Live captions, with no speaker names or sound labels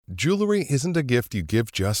Jewelry isn't a gift you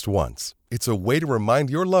give just once. It's a way to remind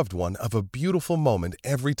your loved one of a beautiful moment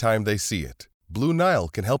every time they see it. Blue Nile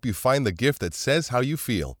can help you find the gift that says how you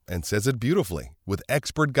feel and says it beautifully, with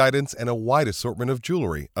expert guidance and a wide assortment of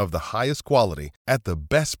jewelry of the highest quality at the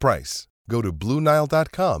best price. Go to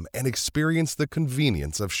BlueNile.com and experience the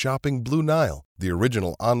convenience of shopping Blue Nile, the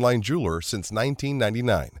original online jeweler since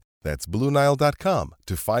 1999. That's BlueNile.com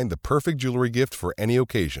to find the perfect jewelry gift for any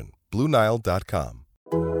occasion. BlueNile.com.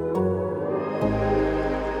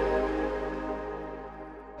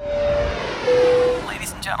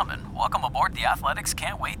 Ladies and gentlemen, welcome aboard the Athletics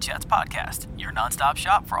Can't Wait Jets podcast, your nonstop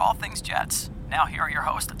shop for all things Jets. Now here are your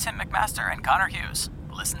hosts, Tim McMaster and Connor Hughes.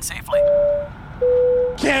 Listen safely.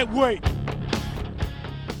 Can't wait.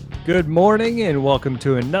 Good morning and welcome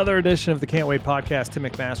to another edition of the Can't Wait podcast. Tim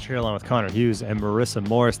McMaster here along with Connor Hughes and Marissa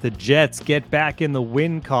Morris. The Jets get back in the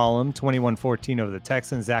win column, 21-14 over the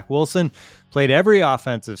Texans. Zach Wilson played every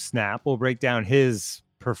offensive snap. We'll break down his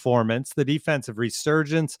performance, the defensive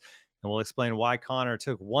resurgence, and we'll explain why Connor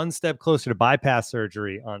took one step closer to bypass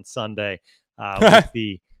surgery on Sunday with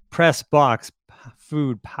the Press Box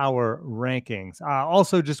Food Power Rankings.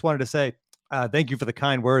 Also, just wanted to say thank you for the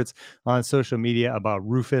kind words on social media about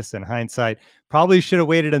Rufus and hindsight. Probably should have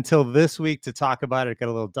waited until this week to talk about it. It got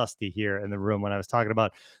a little dusty here in the room when I was talking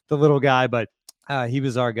about the little guy, but he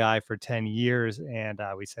was our guy for 10 years, and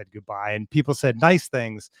we said goodbye. And people said nice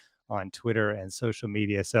things on Twitter and social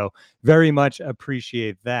media. So very much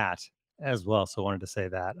appreciate that as well. So wanted to say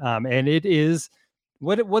that. And it is,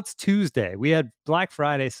 what's Tuesday? We had Black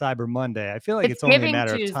Friday, Cyber Monday. I feel like it's only a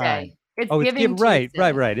matter of time. It's Giving Tuesday.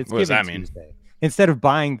 Right. It's what does Giving that mean? Tuesday. Instead of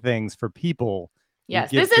buying things for people.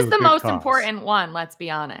 Yes, this is the most important one, let's be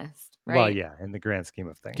honest. Right? Well, yeah, in the grand scheme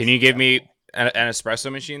of things. Can you give me an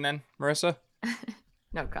espresso machine then, Marissa?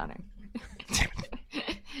 No, Connor.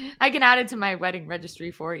 I can add it to my wedding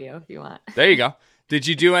registry for you if you want. There you go. Did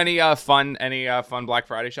you do any fun Black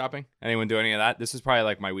Friday shopping? Anyone do any of that? This is probably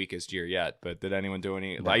like my weakest year yet, but did anyone do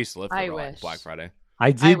any? I used to live for Black Friday.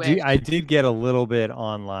 I did get a little bit of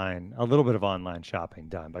online shopping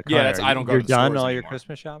done. But Connor, I don't go you're to the done stores all anymore. your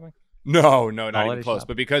Christmas shopping? No, not Holiday even close. shopping?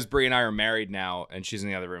 But because Bree and I are married now, and she's in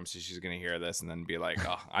the other room, so she's gonna hear this and then be like,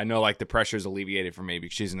 "Oh, I know." Like the pressure's alleviated for me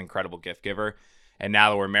because she's an incredible gift giver, and now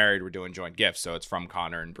that we're married, we're doing joint gifts. So it's from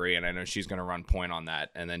Connor and Bree, and I know she's gonna run point on that,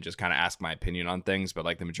 and then just kind of ask my opinion on things. But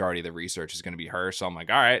like the majority of the research is gonna be her, so I'm like,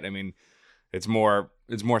 all right. I mean, it's more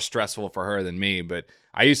stressful for her than me, but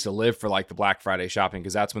I used to live for like the Black Friday shopping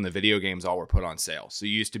because that's when the video games all were put on sale. So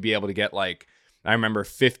you used to be able to get like, I remember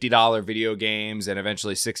 $50 video games and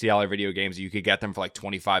eventually $60 video games. You could get them for like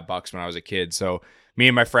 $25 when I was a kid. So me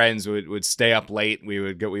and my friends would stay up late. We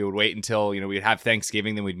would wait until, we'd have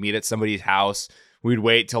Thanksgiving, then we'd meet at somebody's house. We'd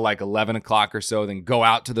wait till like 11 o'clock or so, then go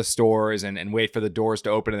out to the stores and wait for the doors to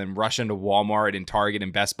open and then rush into Walmart and Target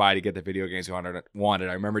and Best Buy to get the video games we wanted.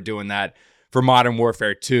 I remember doing that for Modern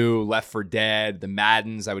Warfare 2, Left 4 Dead, the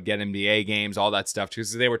Maddens. I would get NBA games, all that stuff,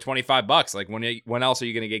 because they were $25. Like, when else are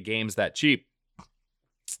you going to get games that cheap?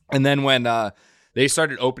 And then when they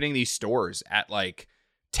started opening these stores at like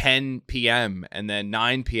 10 p.m. and then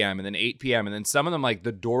 9 p.m. and then 8 p.m. and then some of them, like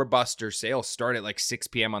the doorbuster sales start at like 6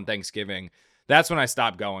 p.m. on Thanksgiving. That's when I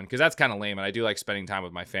stopped going because that's kind of lame. And I do like spending time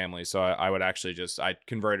with my family. So I would actually I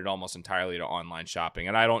converted almost entirely to online shopping.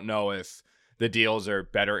 And I don't know if the deals are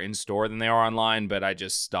better in store than they are online, but I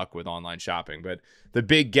just stuck with online shopping. But the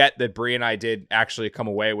big get that Bree and I did actually come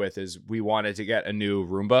away with is we wanted to get a new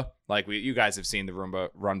Roomba. Like you guys have seen the Roomba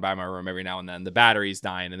run by my room every now and then. The battery's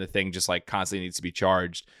dying and the thing just like constantly needs to be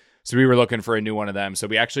charged. So we were looking for a new one of them. So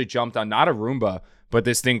we actually jumped on not a Roomba, but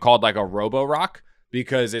this thing called like a Roborock,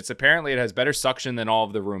 because it has better suction than all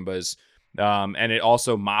of the Roombas. And it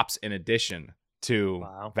also mops in addition to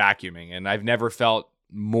vacuuming. And I've never felt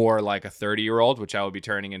more like a 30-year-old, which I will be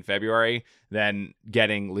turning in February, than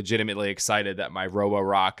getting legitimately excited that my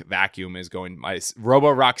Roborock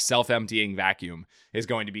self-emptying vacuum is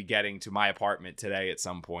going to be getting to my apartment today at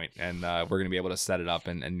some point, and we're going to be able to set it up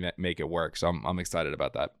and make it work. So I'm excited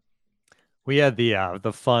about that. We had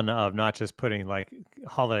the fun of not just putting like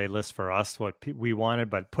holiday lists for us, what we wanted,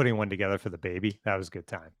 but putting one together for the baby. That was a good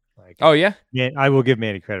time. Like, oh yeah, I will give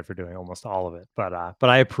Manny credit for doing almost all of it, but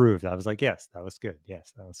I approved. I was like, yes, that was good.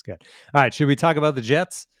 Yes, that was good. All right, should we talk about the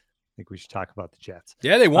Jets? I think we should talk about the Jets.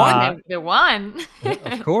 Yeah, they won. They won.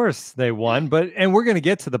 Of course, they won. And we're going to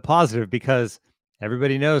get to the positive because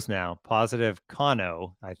everybody knows now. Positive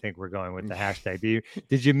Kano. I think we're going with the hashtag.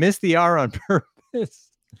 Did you miss the R on purpose?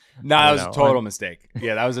 No, that was a total mistake.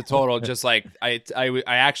 Yeah, that was a total. Just like I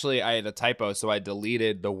had a typo, so I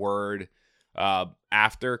deleted the word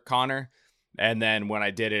after Connor. And then when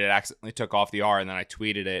I did it, it accidentally took off the R, and then I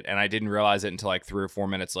tweeted it, and I didn't realize it until like 3 or 4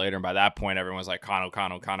 minutes later. And by that point, everyone was like, Kano.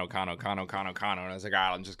 And I was like,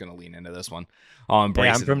 I'm just going to lean into this one. I'm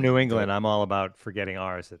from New England. I'm all about forgetting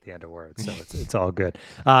R's at the end of words. So it's all good.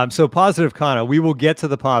 So positive Kano. We will get to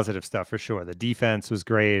the positive stuff for sure. The defense was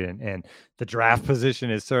great, and the draft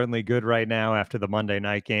position is certainly good right now after the Monday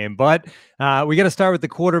night game. But we got to start with the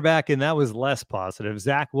quarterback, and that was less positive.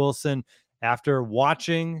 Zach Wilson, after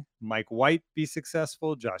watching Mike White be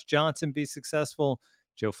successful, Josh Johnson be successful,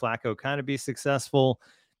 Joe Flacco kind of be successful,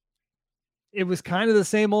 it was kind of the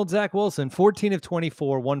same old Zach Wilson. 14 of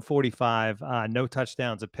 24, 145, no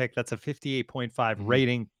touchdowns, a pick. That's a 58.5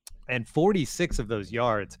 rating. And 46 of those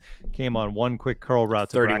yards came on one quick curl route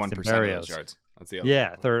to 31% of those yards. That's the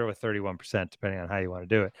other with 31%, depending on how you want to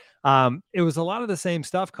do it. It was a lot of the same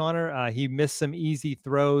stuff, Connor. He missed some easy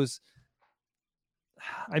throws.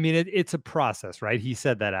 I mean, it's a process, right? He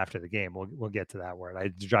said that after the game. We'll get to that word.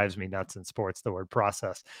 It drives me nuts in sports, the word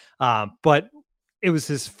process. But it was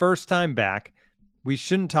his first time back. We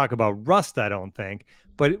shouldn't talk about rust, I don't think,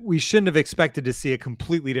 but we shouldn't have expected to see a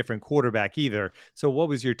completely different quarterback either. So what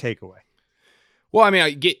was your takeaway? Well, I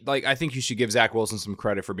mean, I think you should give Zach Wilson some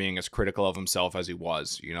credit for being as critical of himself as he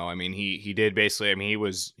was. You know, I mean, he did basically. I mean,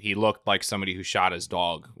 he looked like somebody who shot his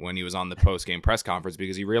dog when he was on the post game press conference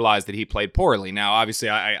because he realized that he played poorly. Now, obviously,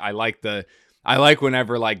 I like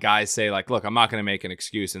whenever like guys say like, look, I'm not going to make an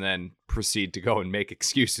excuse and then proceed to go and make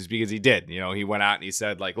excuses because he did. You know, he went out and he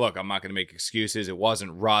said like, look, I'm not going to make excuses. It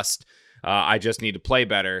wasn't rust. I just need to play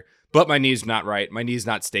better. But my knee's not right. My knee's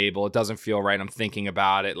not stable. It doesn't feel right. I'm thinking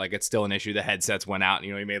about it. Like, it's still an issue. The headsets went out.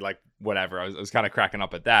 You know, he made like whatever. I was kind of cracking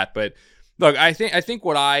up at that. But look, I think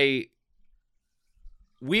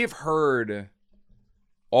we've heard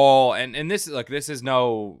all, and this is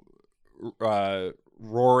no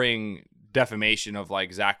roaring defamation of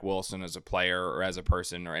like Zach Wilson as a player or as a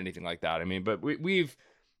person or anything like that. I mean, but we've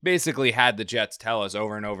basically had the Jets tell us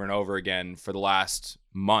over and over and over again for the last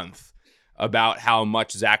month about how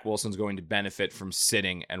much Zach Wilson's going to benefit from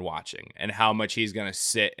sitting and watching, and how much he's going to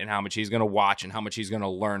sit and how much he's going to watch and how much he's going to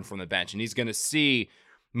learn from the bench. And he's going to see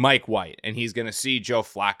Mike White, and he's going to see Joe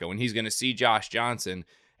Flacco, and he's going to see Josh Johnson.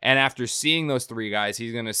 And after seeing those three guys,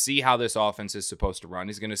 he's going to see how this offense is supposed to run.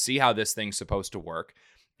 He's going to see how this thing's supposed to work.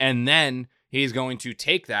 And then he's going to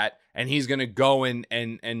take that and he's going to go and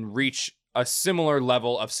reach a similar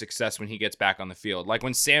level of success when he gets back on the field. Like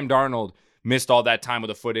when Sam Darnold missed all that time with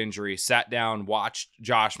a foot injury, sat down, watched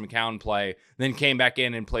Josh McCown play, then came back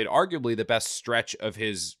in and played arguably the best stretch of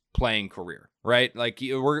his playing career, right? Like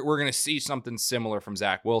we're going to see something similar from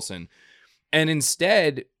Zach Wilson. And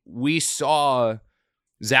instead, we saw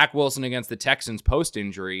Zach Wilson against the Texans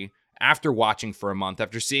post-injury, after watching for a month,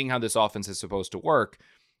 after seeing how this offense is supposed to work,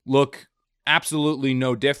 look absolutely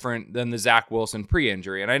no different than the Zach Wilson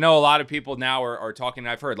pre-injury. And I know a lot of people now are talking,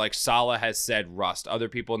 I've heard, like Saleh has said rust. Other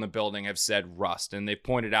people in the building have said rust, and they've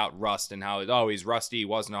pointed out rust and how, oh, he's rusty, he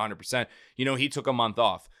wasn't 100%. You know, he took a month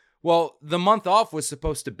off. Well, the month off was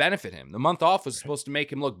supposed to benefit him. The month off was supposed to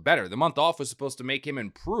make him look better. The month off was supposed to make him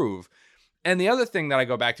improve. And the other thing that I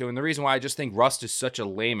go back to, and the reason why I just think rust is such a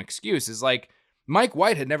lame excuse, is like Mike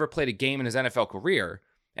White had never played a game in his NFL career,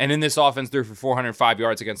 and in this offense threw for 405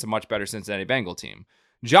 yards against a much better Cincinnati Bengal team.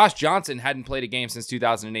 Josh Johnson hadn't played a game since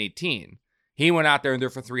 2018. He went out there and threw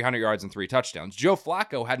for 300 yards and 3 touchdowns. Joe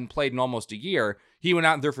Flacco hadn't played in almost a year. He went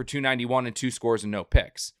out and threw for 291 and 2 scores and no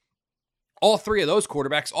picks. All three of those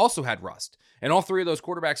quarterbacks also had rust. And all three of those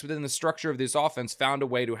quarterbacks within the structure of this offense found a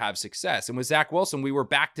way to have success. And with Zach Wilson, we were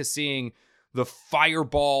back to seeing the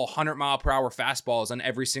fireball 100-mile-per-hour fastballs on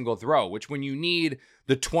every single throw, which when you need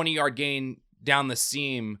the 20-yard gain down the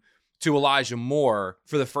seam to Elijah Moore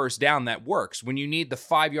for the first down, that works. When you need the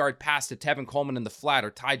 5-yard pass to Tevin Coleman in the flat,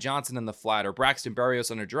 or Ty Johnson in the flat, or Braxton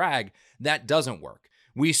Berrios on a drag, that doesn't work.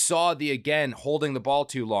 We saw again, holding the ball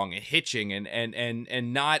too long and hitching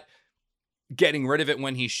and not getting rid of it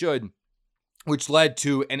when he should, which led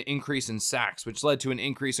to an increase in sacks, which led to an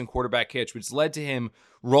increase in quarterback hits, which led to him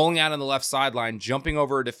rolling out on the left sideline, jumping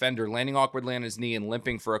over a defender, landing awkwardly on his knee, and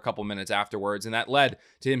limping for a couple minutes afterwards. And that led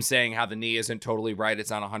to him saying how the knee isn't totally right,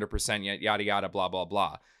 it's not 100% yet, yada, yada, blah, blah,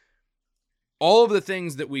 blah. All of the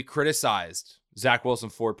things that we criticized Zach Wilson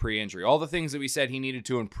for pre-injury, all the things that we said he needed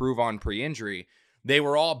to improve on pre-injury, they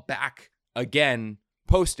were all back again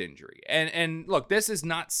post-injury. And look, this is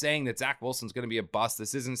not saying that Zach Wilson's going to be a bust.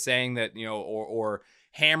 This isn't saying that, you know, or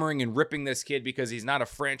hammering and ripping this kid because he's not a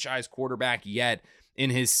franchise quarterback yet in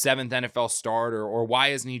his 7th NFL start, or why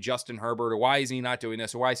isn't he Justin Herbert, or why is he not doing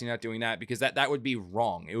this, or why is he not doing that? Because that would be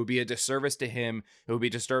wrong. It would be a disservice to him. It would be a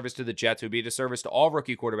disservice to the Jets. It would be a disservice to all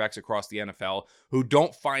rookie quarterbacks across the NFL who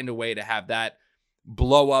don't find a way to have that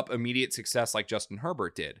blow up immediate success like Justin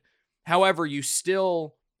Herbert did. However, you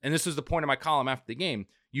still, and this was the point of my column after the game,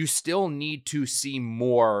 you still need to see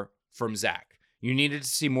more from Zach. You needed to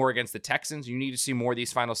see more against the Texans. You need to see more of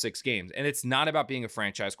these final 6 games. And it's not about being a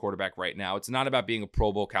franchise quarterback right now. It's not about being a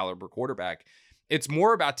Pro Bowl caliber quarterback. It's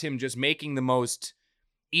more about Tim just making the most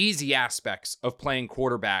easy aspects of playing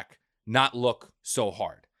quarterback not look so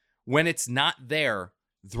hard. When it's not there,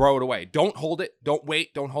 throw it away. Don't hold it. Don't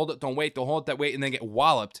wait. Don't hold it. Don't wait. Don't hold it that way and then get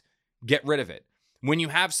walloped. Get rid of it. When you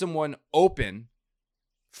have someone open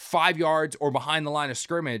 5 yards or behind the line of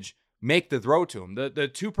scrimmage, make the throw to him. The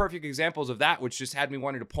 2 perfect examples of that, which just had me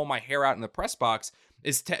wanting to pull my hair out in the press box,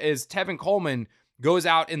 is Tevin Coleman goes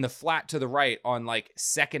out in the flat to the right on like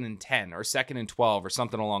 2nd and 10 or 2nd and 12 or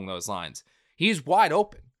something along those lines. He's wide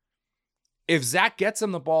open. If Zach gets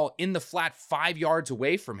him the ball in the flat 5 yards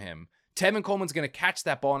away from him, Tevin Coleman's going to catch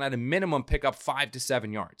that ball and at a minimum pick up 5 to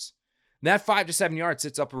 7 yards. That 5 to 7 yards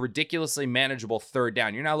sets up a ridiculously manageable 3rd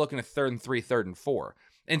down. You're now looking at 3rd and 3, 3rd and 4.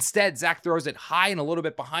 Instead, Zach throws it high and a little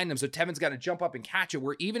bit behind him, so Tevin's got to jump up and catch it,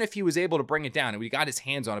 where even if he was able to bring it down, and he got his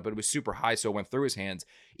hands on it, but it was super high, so it went through his hands.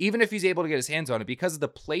 Even if he's able to get his hands on it, because of the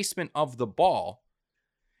placement of the ball,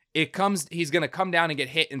 he's going to come down and get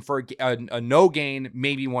hit, and for a no gain,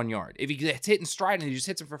 maybe 1 yard. If he gets hit in stride and he just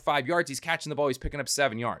hits him for 5 yards, he's catching the ball, he's picking up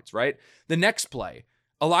 7 yards, right? The next play,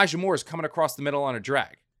 Elijah Moore is coming across the middle on a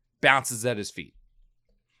drag, bounces at his feet.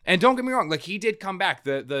 And don't get me wrong, like he did come back.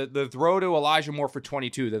 The throw to Elijah Moore for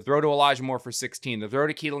 22, the throw to Elijah Moore for 16, the throw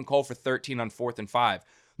to Keelan Cole for 13 on 4th and 5.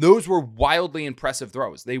 Those were wildly impressive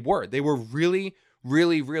throws. They were really,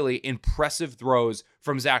 really, really impressive throws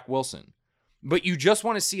from Zach Wilson. But you just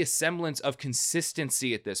want to see a semblance of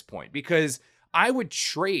consistency at this point, because I would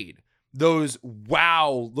trade those,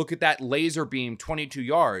 wow, look at that laser beam 22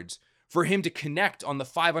 yards for him to connect on the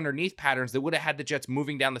 5 underneath patterns that would have had the Jets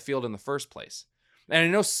moving down the field in the first place. And I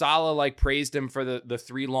know Saleh praised him for the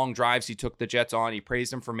 3 long drives he took the Jets on. He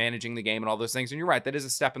praised him for managing the game and all those things. And you're right, that is a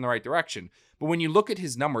step in the right direction. But when you look at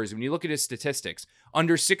his numbers, when you look at his statistics,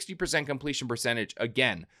 under 60% completion percentage,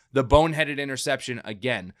 again, the boneheaded interception,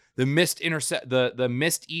 again, the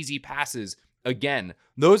missed easy passes, again,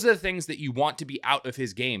 those are the things that you want to be out of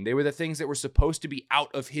his game. They were the things that were supposed to be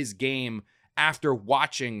out of his game after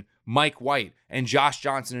watching Mike White and Josh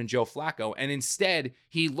Johnson and Joe Flacco, and instead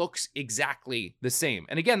he looks exactly the same.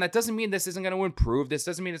 And again, that doesn't mean this isn't going to improve. This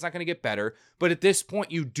doesn't mean it's not going to get better, but at this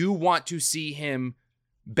point, you do want to see him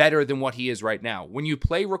better than what he is right now. When you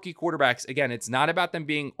play rookie quarterbacks, again, it's not about them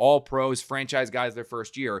being all pros, franchise guys their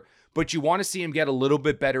first year, but you want to see him get a little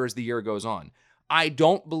bit better as the year goes on. I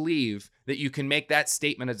don't believe that you can make that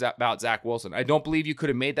statement about Zach Wilson. I don't believe you could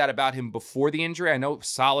have made that about him before the injury. I know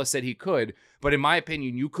Saleh said he could, but in my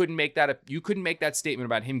opinion, you couldn't make that statement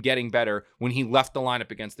about him getting better when he left the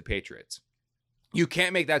lineup against the Patriots. You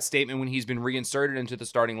can't make that statement when he's been reinserted into the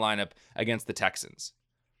starting lineup against the Texans.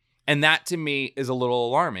 And that to me is a little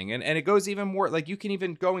alarming. And it goes even more, like you can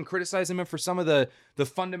even go and criticize him for some of the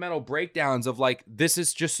fundamental breakdowns of like, it's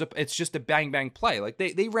just a bang bang play. Like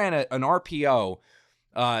they ran an RPO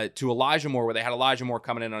to Elijah Moore where they had Elijah Moore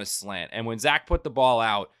coming in on a slant. And when Zach put the ball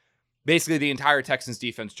out, basically the entire Texans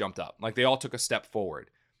defense jumped up. Like they all took a step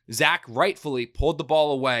forward. Zach rightfully pulled the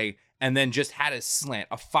ball away and then just had a slant,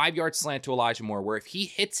 a 5-yard slant to Elijah Moore, where if he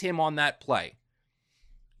hits him on that play,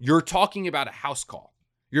 you're talking about a house call.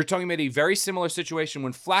 You're talking about a very similar situation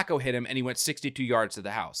when Flacco hit him and he went 62 yards to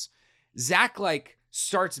the house. Zach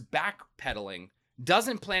starts backpedaling,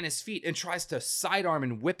 doesn't plant his feet, and tries to sidearm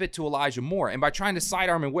and whip it to Elijah Moore. And by trying to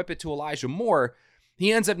sidearm and whip it to Elijah Moore,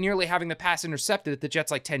 he ends up nearly having the pass intercepted at the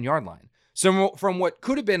Jets' 10-yard line. So from what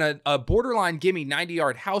could have been a borderline gimme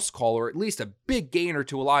 90-yard house call, or at least a big gainer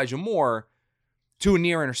to Elijah Moore, to a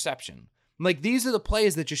near interception. Like, these are the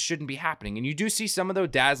plays that just shouldn't be happening. And you do see some of those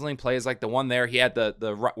dazzling plays, like the one there. He had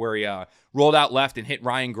where he rolled out left and hit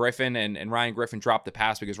Ryan Griffin, and Ryan Griffin dropped the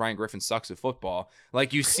pass because Ryan Griffin sucks at football.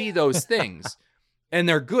 Like, you see those things, and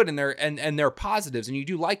they're good, and they're positives, and you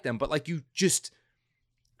do like them. But like,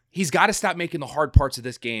 he's got to stop making the hard parts of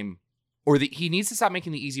this game, or he needs to stop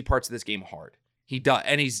making the easy parts of this game hard. He does,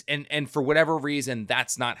 and for whatever reason,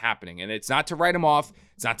 that's not happening. And it's not to write him off.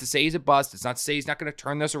 It's not to say he's a bust. It's not to say he's not going to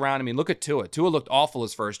turn this around. I mean, look at Tua. Tua looked awful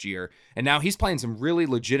his first year, and now he's playing some really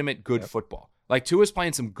legitimate good football. Like, Tua's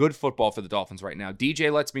playing some good football for the Dolphins right now.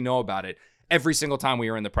 DJ lets me know about it every single time we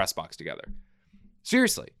are in the press box together.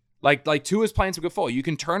 Seriously, like Tua's playing some good football. You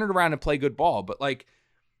can turn it around and play good ball, but like,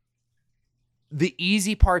 the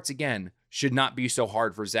easy parts, again, should not be so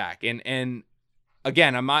hard for Zach. And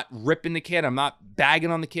again, I'm not ripping the kid. I'm not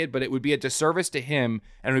bagging on the kid, but it would be a disservice to him,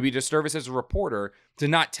 and it would be a disservice as a reporter to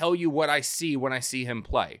not tell you what I see when I see him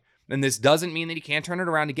play. And this doesn't mean that he can't turn it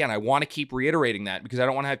around. Again, I want to keep reiterating that because I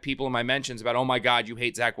don't want to have people in my mentions about, oh my God, you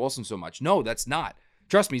hate Zach Wilson so much. No, that's not.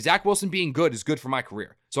 Trust me, Zach Wilson being good is good for my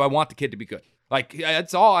career. So I want the kid to be good. Like,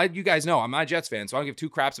 that's all you guys know. I'm not a Jets fan, so I don't give two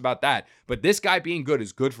craps about that. But this guy being good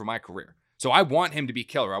is good for my career. So I want him to be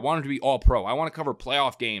killer. I want him to be all pro. I want to cover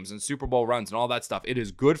playoff games and Super Bowl runs and all that stuff. It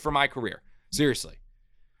is good for my career. Seriously.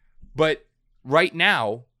 But right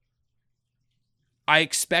now, I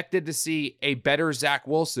expected to see a better Zach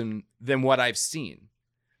Wilson than what I've seen.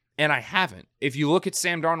 And I haven't. If you look at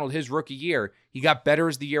Sam Darnold, his rookie year, he got better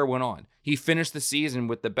as the year went on. He finished the season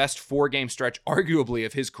with the best 4-game stretch, arguably,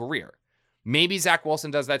 of his career. Maybe Zach Wilson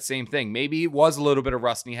does that same thing. Maybe he was a little bit of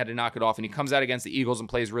rust and he had to knock it off, and he comes out against the Eagles and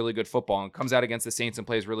plays really good football, and comes out against the Saints and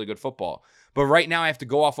plays really good football. But right now I have to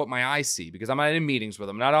go off what my eyes see because I'm not in meetings with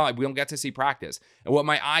him. We don't get to see practice. And what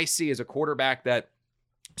my eyes see is a quarterback that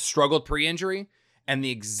struggled pre-injury, and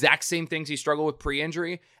the exact same things he struggled with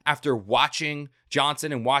pre-injury after watching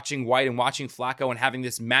Johnson and watching White and watching Flacco and having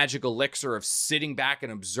this magic elixir of sitting back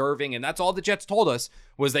and observing. And that's all the Jets told us,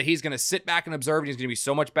 was that he's going to sit back and observe, and he's going to be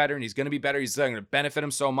so much better, and he's going to be better. He's going to benefit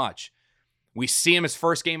him so much. We see him his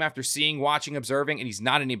first game after seeing, watching, observing, and he's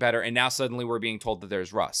not any better. And now suddenly we're being told that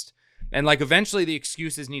there's rust. And like eventually the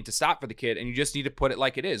excuses need to stop for the kid, and you just need to put it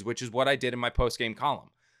like it is, which is what I did in my post-game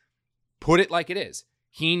column. Put it like it is.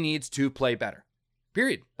 He needs to play better.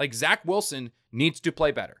 Period. Like, Zach Wilson needs to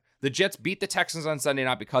play better. The Jets beat the Texans on Sunday,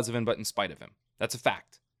 not because of him, but in spite of him. That's a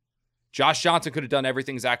fact. Josh Johnson could have done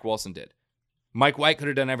everything Zach Wilson did. Mike White could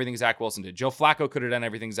have done everything Zach Wilson did. Joe Flacco could have done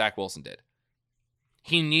everything Zach Wilson did.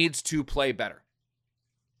 He needs to play better.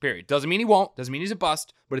 Period. Doesn't mean he won't. Doesn't mean he's a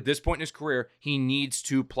bust. But at this point in his career, he needs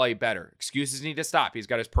to play better. Excuses need to stop. He's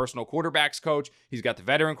got his personal quarterbacks coach. He's got the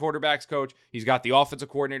veteran quarterbacks coach. He's got the offensive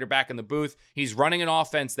coordinator back in the booth. He's running an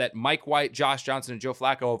offense that Mike White, Josh Johnson, and Joe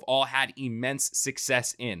Flacco have all had immense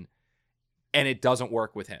success in. And it doesn't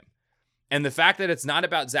work with him. And the fact that it's not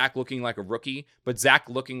about Zach looking like a rookie, but Zach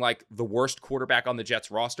looking like the worst quarterback on the Jets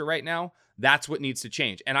roster right now, that's what needs to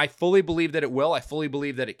change. And I fully believe that it will. I fully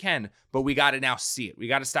believe that it can, but we got to now see it. We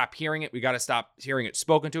got to stop hearing it. We got to stop hearing it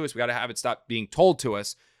spoken to us. We got to have it stop being told to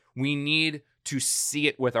us. We need to see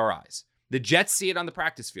it with our eyes. The Jets see it on the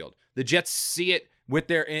practice field. The Jets see it with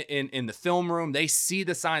their in the film room. They see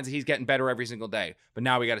the signs that he's getting better every single day, but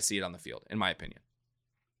now we got to see it on the field, in my opinion.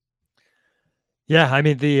 Yeah, I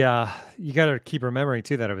mean, you got to keep remembering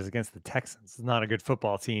too that it was against the Texans. It's not a good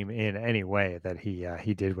football team in any way that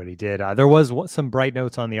he did what he did. There was some bright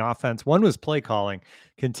notes on the offense. One was play calling.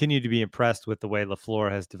 Continued to be impressed with the way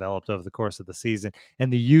LaFleur has developed over the course of the season,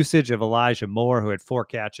 and the usage of Elijah Moore, who had 4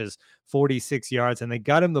 catches, 46 yards, and they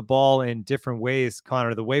got him the ball in different ways.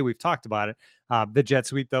 Connor, the way we've talked about it, the jet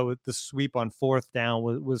sweep though, the sweep on 4th down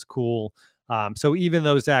was cool. So even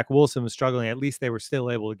though Zach Wilson was struggling, at least they were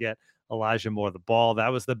still able to get Elijah Moore the ball. That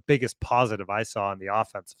was the biggest positive I saw on the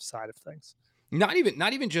offensive side of things. Not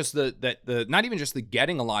even just the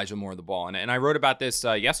getting Elijah Moore the ball. And I wrote about this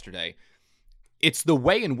yesterday. It's the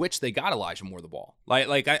way in which they got Elijah Moore the ball.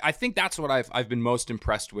 I think that's what I've been most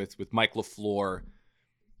impressed with Mike LaFleur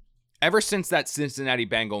ever since that Cincinnati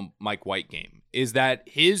Bengal Mike White game, is that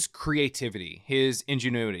his creativity, his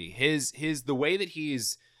ingenuity, his the way that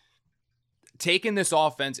he's taken this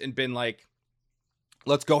offense and been like,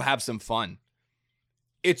 let's go have some fun.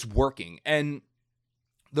 It's working. And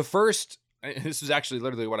this was actually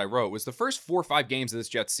literally what I wrote, was the first 4 or 5 games of this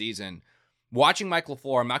Jets season, watching Mike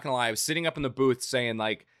LaFleur, I'm not going to lie, I was sitting up in the booth saying,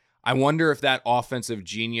 like, I wonder if that offensive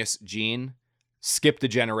genius gene skipped a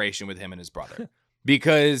generation with him and his brother.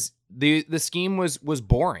 Because the scheme was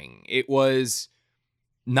boring. It was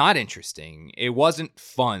not interesting. It wasn't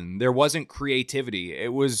fun. There wasn't creativity.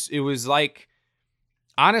 It was like,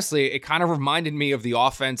 honestly, it kind of reminded me of the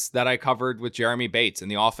offense that I covered with Jeremy Bates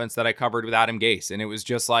and the offense that I covered with Adam Gase. And it was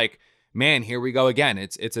just like, man, here we go again.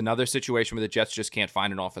 It's another situation where the Jets just can't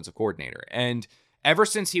find an offensive coordinator. And ever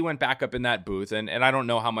since he went back up in that booth, and I don't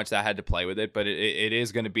know how much that had to play with it, but it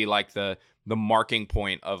is going to be like the marking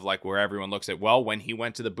point of like where everyone looks at, well, when he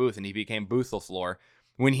went to the booth and he became Booth LaFleur,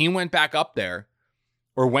 when he went back up there,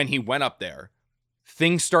 or when he went up there,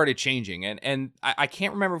 things started changing. And I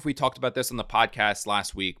can't remember if we talked about this on the podcast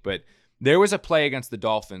last week, but there was a play against the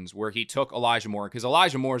Dolphins where he took Elijah Moore, because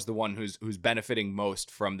Elijah Moore is the one who's benefiting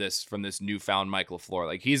most from this newfound Mike LaFleur.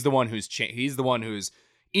 Like, he's the one who's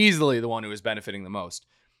easily the one who is benefiting the most.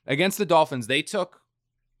 Against the Dolphins, they took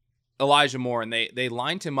Elijah Moore and they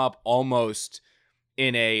lined him up almost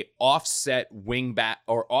in a offset wingback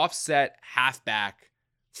or offset halfback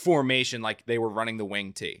formation like they were running the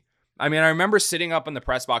wing T. I mean, I remember sitting up in the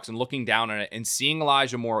press box and looking down on it and seeing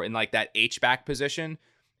Elijah Moore in like that H-back position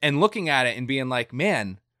and looking at it and being like,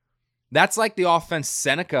 man, that's like the offense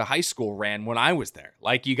Seneca High School ran when I was there.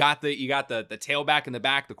 Like you got the tailback in the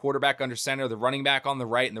back, the quarterback under center, the running back on the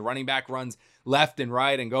right, and the running back runs left and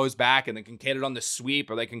right and goes back and then can get it on the sweep,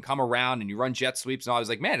 or they can come around and you run jet sweeps. And I was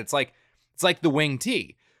like, man, it's like the wing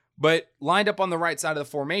T. But lined up on the right side of the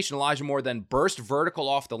formation, Elijah Moore then burst vertical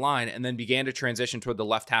off the line and then began to transition toward the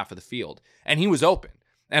left half of the field. And he was open.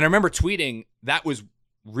 And I remember tweeting, that was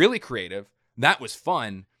really creative. That was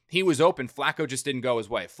fun. He was open. Flacco just didn't go his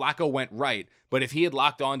way. Flacco went right. But if he had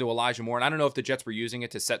locked on to Elijah Moore, and I don't know if the Jets were using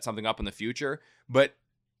it to set something up in the future, but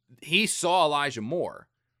he saw Elijah Moore.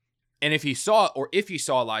 And if he saw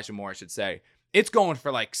Elijah Moore, I should say, it's going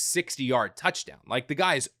for like 60-yard touchdown. Like the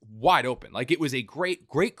guy is wide open. Like it was a great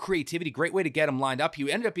creativity, great way to get him lined up. He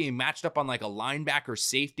ended up being matched up on like a linebacker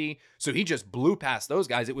safety. So he just blew past those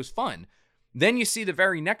guys. It was fun. Then you see the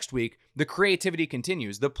very next week, the creativity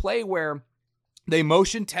continues. The play where they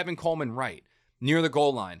motion Tevin Coleman right near the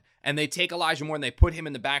goal line, and they take Elijah Moore and they put him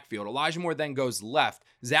in the backfield. Elijah Moore then goes left.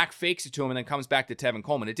 Zach fakes it to him and then comes back to Tevin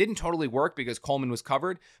Coleman. It didn't totally work because Coleman was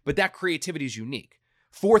covered, but that creativity is unique.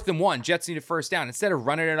 4th and 1, Jets need a first down. Instead of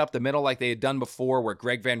running it up the middle like they had done before where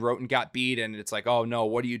Greg Van Roten got beat and it's like, oh no,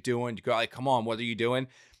 what are you doing? You go like, come on, what are you doing?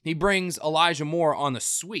 He brings Elijah Moore on the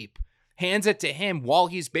sweep, hands it to him while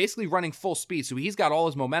he's basically running full speed. So he's got all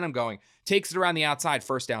his momentum going, takes it around the outside,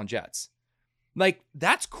 first down Jets. Like,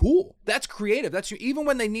 that's cool. That's creative. That's even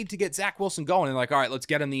when they need to get Zach Wilson going and like, all right, let's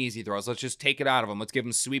get him the easy throws. Let's just take it out of him. Let's give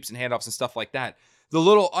him sweeps and handoffs and stuff like that. The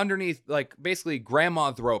little underneath, like basically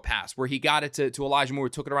grandma throw pass where he got it to Elijah Moore,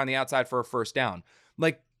 took it around the outside for a first down.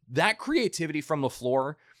 Like that creativity from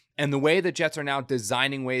LaFleur and the way the Jets are now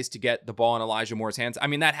designing ways to get the ball in Elijah Moore's hands. I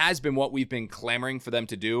mean, that has been what we've been clamoring for them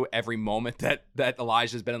to do every moment that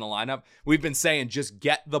Elijah's been in the lineup. We've been saying, just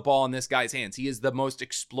get the ball in this guy's hands. He is the most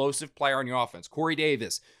explosive player on your offense. Corey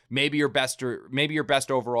Davis, maybe your best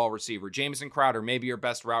overall receiver. Jamison Crowder, maybe your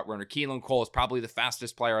best route runner. Keelan Cole is probably the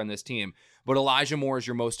fastest player on this team. But Elijah Moore is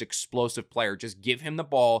your most explosive player. Just give him the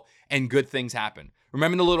ball and good things happen.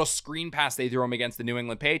 Remember the little screen pass they threw him against the New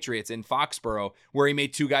England Patriots in Foxborough where he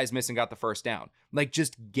made 2 guys miss and got the first down? Like,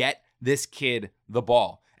 just get this kid the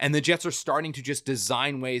ball. And the Jets are starting to just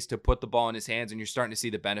design ways to put the ball in his hands, and you're starting to see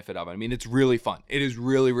the benefit of it. I mean, it's really fun. It is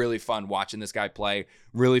really, really fun watching this guy play,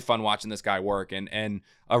 really fun watching this guy work. And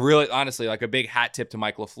a really, honestly, like a big hat tip to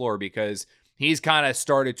Mike LaFleur because he's kind of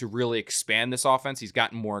started to really expand this offense. He's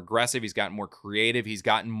gotten more aggressive. He's gotten more creative. He's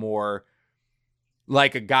gotten more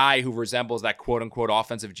like a guy who resembles that quote-unquote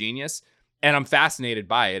offensive genius. And I'm fascinated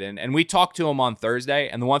by it. And we talked to him on Thursday.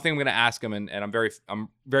 And the one thing I'm going to ask him, and I'm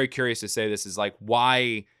very curious to say this, is like,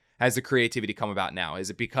 why has the creativity come about now? Is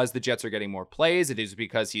it because the Jets are getting more plays? Is it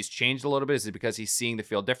because he's changed a little bit? Is it because he's seeing the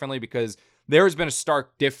field differently? Because there has been a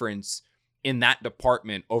stark difference in that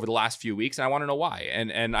department over the last few weeks, and I want to know why.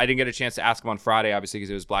 And I didn't get a chance to ask him on Friday, obviously,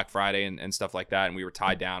 because it was Black Friday and stuff like that, and we were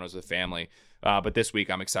tied down as a family. But this week,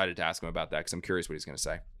 I'm excited to ask him about that because I'm curious what he's going to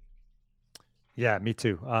say. Yeah, me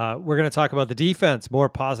too. We're going to talk about the defense, more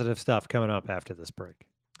positive stuff coming up after this break.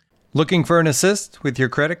 Looking for an assist with your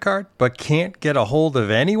credit card, but can't get a hold of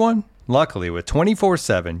anyone? Luckily, with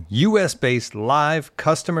 24/7 U.S.-based live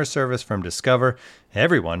customer service from Discover,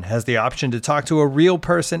 everyone has the option to talk to a real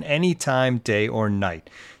person anytime, day or night.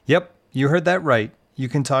 Yep, you heard that right. You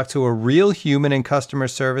can talk to a real human in customer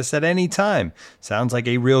service at any time. Sounds like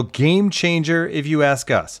a real game changer if you ask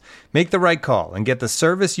us. Make the right call and get the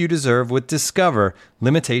service you deserve with Discover.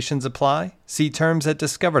 Limitations apply. See terms at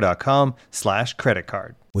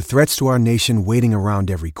discover.com/creditcard. With threats to our nation waiting around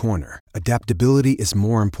every corner, adaptability is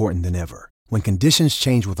more important than ever. When conditions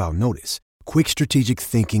change without notice, quick strategic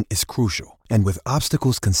thinking is crucial. And with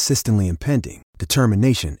obstacles consistently impending,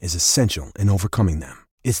 determination is essential in overcoming them.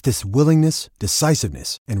 It's this willingness,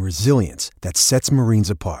 decisiveness, and resilience that sets Marines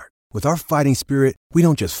apart. With our fighting spirit, we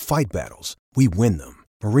don't just fight battles, we win them.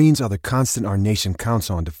 Marines are the constant our nation counts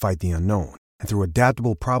on to fight the unknown. And through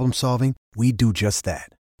adaptable problem solving, we do just that.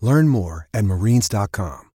 Learn more at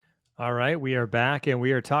Marines.com. All right, we are back, and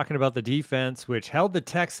we are talking about the defense, which held the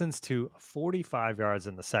Texans to 45 yards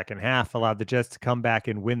in the second half, allowed the Jets to come back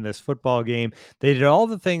and win this football game. They did all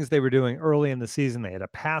the things they were doing early in the season. They had a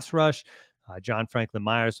pass rush. John Franklin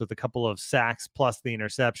Myers with a couple of sacks plus the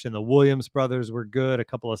interception. The Williams brothers were good, a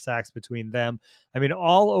couple of sacks between them. I mean,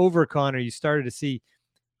 all over, Connor, you started to see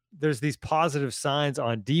there's these positive signs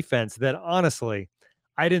on defense that, honestly,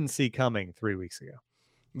 I didn't see coming 3 weeks ago.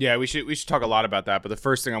 Yeah, we should talk a lot about that. But the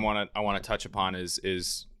first thing I want to touch upon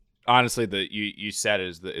is honestly you said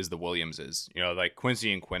is the Williamses. Like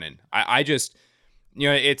Quincy and Quinnen. I just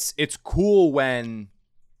it's cool when.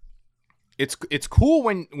 It's cool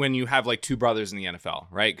when you have like two brothers in the NFL,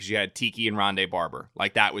 right? Because you had Tiki and Rondé Barber.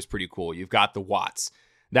 Like, that was pretty cool. You've got the Watts.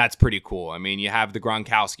 That's pretty cool. I mean, you have the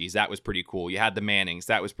Gronkowskis. That was pretty cool. You had the Mannings.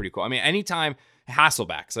 That was pretty cool. I mean, anytime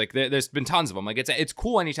Hasselbacks, like there's been tons of them. Like, it's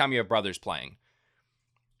cool anytime you have brothers playing.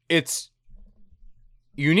 It's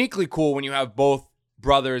uniquely cool when you have both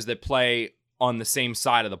brothers that play on the same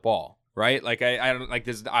side of the ball. Right? Like, I don't like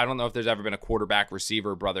this. I don't know if there's ever been a quarterback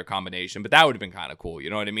receiver brother combination, but that would have been kind of cool. You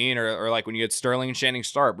know what I mean? Or like when you had Sterling and Channing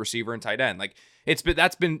Sharp, receiver and tight end. Like,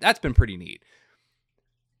 that's been pretty neat.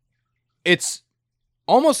 It's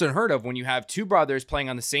almost unheard of when you have two brothers playing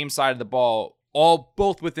on the same side of the ball,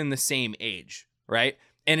 both within the same age, right?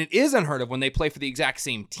 And it is unheard of when they play for the exact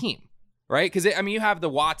same team, right? Because you have the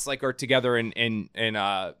Watts like are together in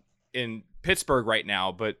Pittsburgh right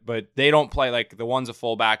now, but they don't play, like the one's a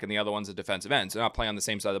fullback and the other one's a defensive end. So they're not playing on the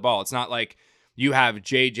same side of the ball. It's not like you have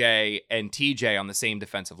JJ and TJ on the same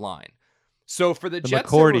defensive line. So for the Jets,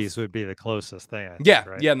 McCourties would be the closest thing. I think, yeah,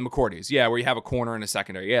 right? Yeah, the McCourties. Yeah, where you have a corner and a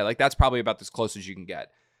secondary. Yeah, like that's probably about as close as you can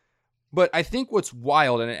get. But I think what's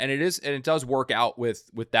wild, and it does work out with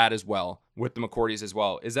that as well, with the McCourties as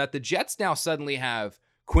well, is that the Jets now suddenly have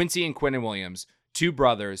Quincy and Quinnen Williams, two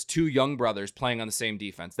young brothers playing on the same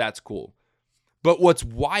defense. That's cool. But what's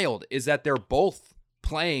wild is that they're both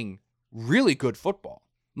playing really good football.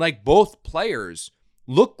 Like, both players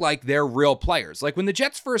look like they're real players. Like, when the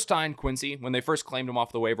Jets first signed Quincy, when they first claimed him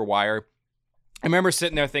off the waiver wire, I remember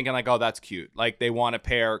sitting there thinking, like, oh, that's cute. Like, they want to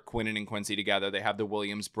pair Quinnen and Quincy together. They have the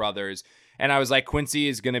Williams brothers. And I was like, Quincy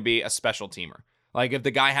is going to be a special teamer. Like, if the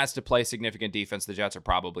guy has to play significant defense, the Jets are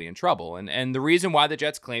probably in trouble. And the reason why the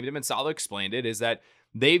Jets claimed him, and Saleh explained it, is that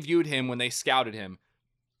they viewed him, when they scouted him,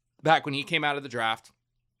 back when he came out of the draft,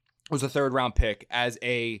 was a third-round pick, as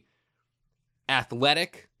a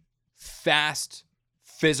athletic, fast,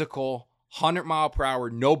 physical,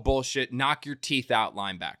 100-mile-per-hour, no bullshit, knock-your-teeth-out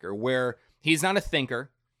linebacker, where he's not a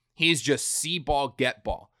thinker. He's just see ball, get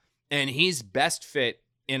ball. And he's best fit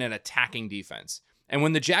in an attacking defense. And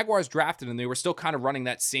when the Jaguars drafted him, they were still kind of running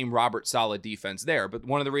that same Robert Saleh defense there. But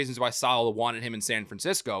one of the reasons why Saleh wanted him in San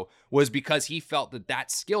Francisco was because he felt that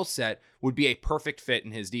skill set would be a perfect fit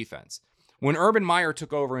in his defense. When Urban Meyer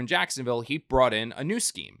took over in Jacksonville, he brought in a new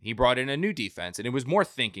scheme. He brought in a new defense, and it was more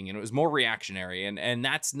thinking, and it was more reactionary. And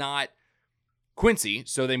that's not Quincy,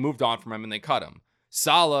 so they moved on from him and they cut him.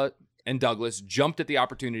 Saleh and Douglas jumped at the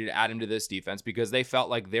opportunity to add him to this defense because they felt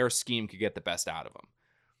like their scheme could get the best out of him.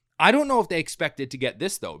 I don't know if they expected to get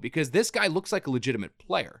this, though, because this guy looks like a legitimate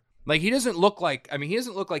player. Like, he doesn't look like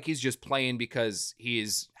he's just playing because he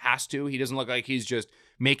has to. He doesn't look like he's just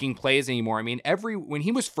making plays anymore. I mean, when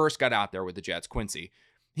he was first got out there with the Jets, Quincy,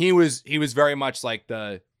 he was very much like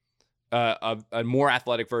a more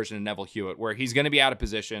athletic version of Neville Hewitt, where he's going to be out of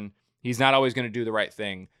position. He's not always going to do the right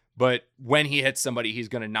thing. But when he hits somebody, he's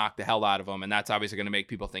going to knock the hell out of them. And that's obviously going to make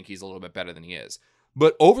people think he's a little bit better than he is.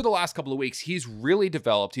 But over the last couple of weeks, he's really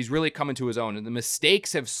developed. He's really come into his own. And the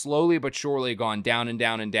mistakes have slowly but surely gone down and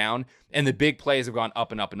down and down. And the big plays have gone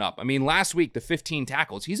up and up and up. I mean, last week, the 15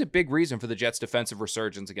 tackles, he's a big reason for the Jets' defensive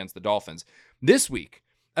resurgence against the Dolphins. This week,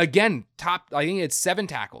 again, I think he had 7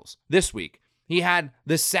 tackles this week. He had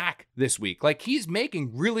the sack this week. Like, he's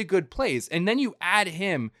making really good plays. And then you add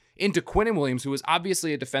him into Quinnen Williams, who is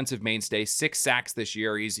obviously a defensive mainstay, 6 sacks this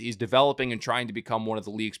year. He's developing and trying to become one of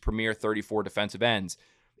the league's premier 34 defensive ends.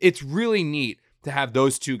 It's really neat to have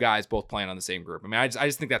those two guys both playing on the same group. I mean, I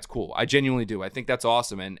just think that's cool. I genuinely do. I think that's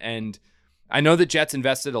awesome. And I know that Jets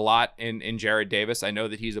invested a lot in Jared Davis. I know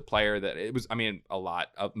that he's a player that a lot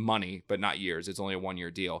of money, but not years. It's only a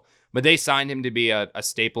 1-year deal. But they signed him to be a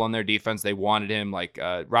staple on their defense. They wanted him, like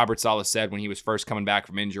Robert Saleh said when he was first coming back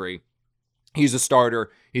from injury. He's a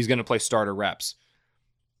starter. He's going to play starter reps.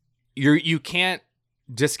 You can't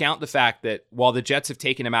discount the fact that while the Jets have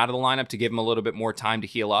taken him out of the lineup to give him a little bit more time to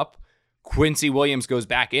heal up, Quincy Williams goes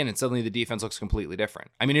back in and suddenly the defense looks completely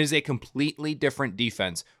different. I mean, it is a completely different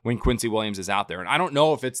defense when Quincy Williams is out there. And I don't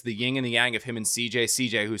know if it's the yin and the yang of him and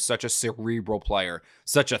CJ, who's such a cerebral player,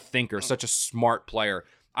 such a thinker, such a smart player.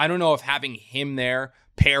 I don't know if having him there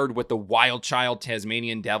paired with the wild child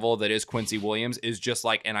Tasmanian devil that is Quincy Williams is just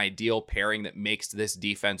like an ideal pairing that makes this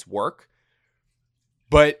defense work.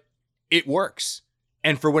 But it works.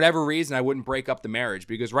 And for whatever reason, I wouldn't break up the marriage,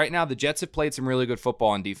 because right now the Jets have played some really good football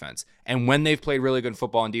on defense. And when they've played really good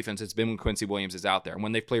football on defense, it's been when Quincy Williams is out there. And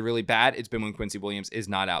when they've played really bad, it's been when Quincy Williams is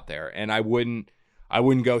not out there. And I wouldn't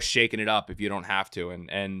go shaking it up if you don't have to.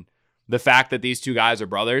 And the fact that these two guys are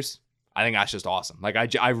brothers, I think that's just awesome. Like,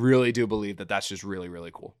 I really do believe that that's just really,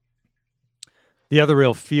 really cool. The other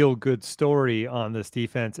real feel-good story on this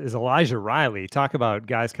defense is Elijah Riley. Talk about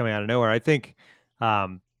guys coming out of nowhere. I think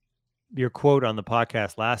your quote on the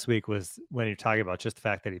podcast last week was when you're talking about just the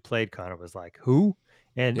fact that he played, Connor was like, who?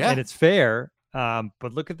 And it's fair.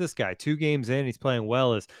 But look at this guy. 2 games in, he's playing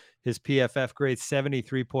well. His PFF grade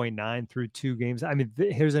 73.9 through 2 games. I mean,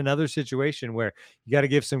 here's another situation where you got to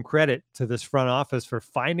give some credit to this front office for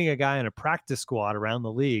finding a guy in a practice squad around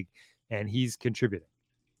the league, and he's contributing.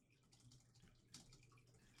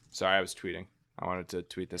 Sorry, I was tweeting. I wanted to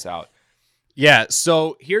tweet this out. Yeah,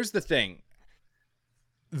 so here's the thing.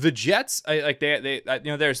 The Jets,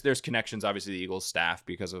 there's connections, obviously, the Eagles staff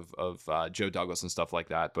because of Joe Douglas and stuff like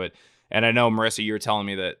that. And I know, Marissa, you were telling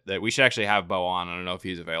me that we should actually have Bo on. I don't know if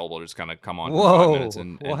he's available. Just kind of come on for 5 minutes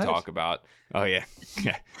and talk about. Oh, yeah.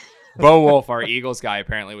 Bo Wolf, our Eagles guy,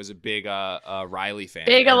 apparently was a big Riley fan.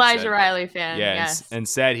 Big Elijah Riley fan. Yeah, yes. And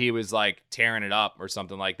said he was like tearing it up or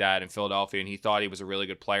something like that in Philadelphia, and he thought he was a really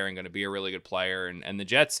good player and going to be a really good player. And the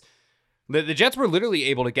Jets, the Jets were literally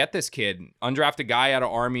able to get this kid, undrafted guy out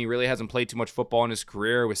of Army, really hasn't played too much football in his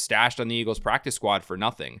career, was stashed on the Eagles practice squad for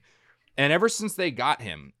nothing. And ever since they got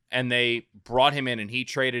him and they brought him in and he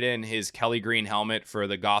traded in his Kelly Green helmet for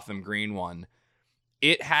the Gotham Green one,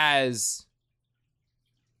 he has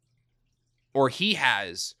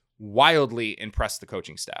wildly impressed the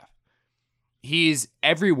coaching staff. He's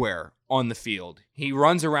everywhere on the field. He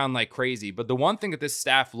runs around like crazy. But the one thing that this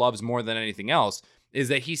staff loves more than anything else is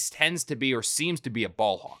that he tends to be or seems to be a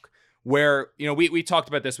ball hawk. Where, we talked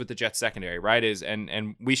about this with the Jets secondary, right?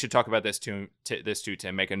 And we should talk about this too,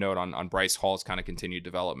 Tim. Make a note on Bryce Hall's kind of continued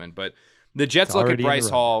development. But the Jets look at Bryce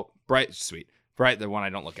Hall, the one I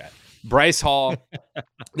don't look at. Bryce Hall.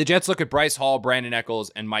 The Jets look at Bryce Hall, Brandon Echols,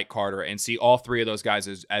 and Mike Carter and see all 3 of those guys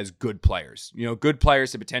as good players. Good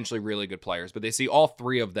players to potentially really good players. But they see all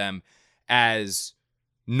 3 of them as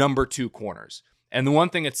number 2 corners. And the one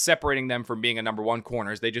thing that's separating them from being a number 1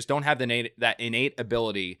 corner is they just don't have that innate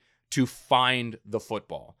ability to find the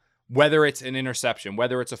football, whether it's an interception,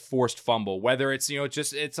 whether it's a forced fumble, whether it's,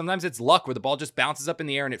 sometimes it's luck where the ball just bounces up in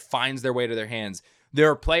the air and it finds their way to their hands. There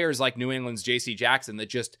are players like New England's J.C. Jackson that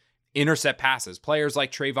just intercept passes, players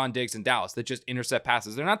like Trayvon Diggs in Dallas that just intercept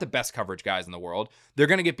passes. They're not the best coverage guys in the world. They're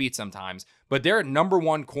going to get beat sometimes, but they're number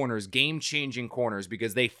 1 corners, game-changing corners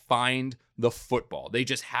because they find the football. They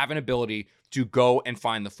just have an ability to go and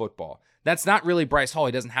find the football. That's not really Bryce Hall.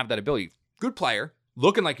 He doesn't have that ability. Good player.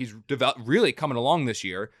 Looking like he's really coming along this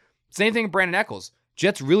year. Same thing with Brandon Echols.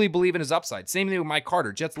 Jets really believe in his upside. Same thing with Mike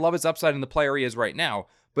Carter. Jets love his upside in the player he is right now,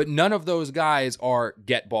 but none of those guys are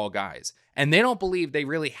get ball guys. And they don't believe they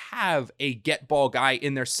really have a get ball guy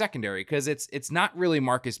in their secondary because it's not really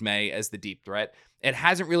Marcus May as the deep threat. It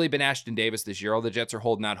hasn't really been Ashton Davis this year. All the Jets are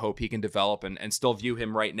holding out hope he can develop and still view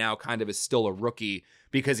him right now kind of as still a rookie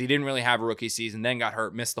because he didn't really have a rookie season, then got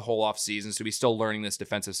hurt, missed the whole off season. So he's still learning this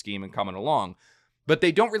defensive scheme and coming along. But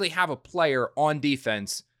they don't really have a player on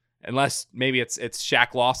defense, unless maybe it's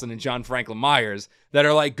Shaq Lawson and John Franklin Myers, that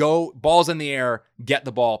are like, go, balls in the air, get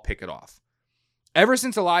the ball, pick it off. Ever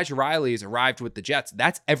since Elijah Riley has arrived with the Jets,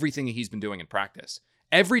 that's everything he's been doing in practice.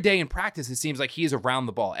 Every day in practice, it seems like he's around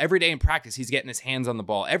the ball. Every day in practice, he's getting his hands on the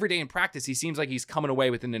ball. Every day in practice, he seems like he's coming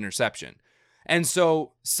away with an interception. And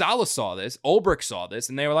so Saleh saw this, Ulbrich saw this,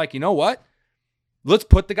 and they were like, you know what? Let's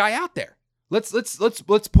put the guy out there. Let's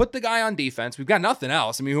put the guy on defense. We've got nothing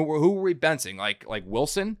else. I mean, who are we benching? Like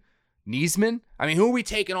Wilson, Niesman? I mean, who are we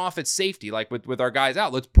taking off at safety? Like with our guys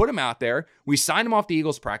out, let's put him out there. We signed him off the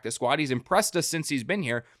Eagles practice squad. He's impressed us since he's been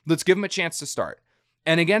here. Let's give him a chance to start.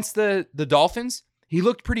 And against the Dolphins, he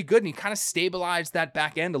looked pretty good and he kind of stabilized that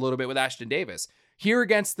back end a little bit with Ashton Davis. Here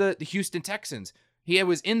against the Houston Texans, he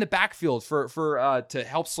was in the backfield for to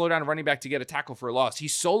help slow down a running back to get a tackle for a loss. He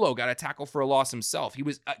solo got a tackle for a loss himself. He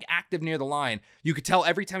was active near the line. You could tell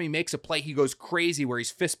every time he makes a play, he goes crazy where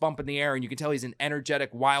he's fist bumping the air, and you can tell he's an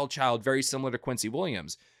energetic wild child, very similar to Quincy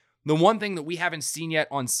Williams. The one thing that we haven't seen yet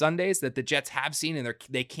on Sundays that the Jets have seen, and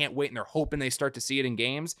they can't wait, and they're hoping they start to see it in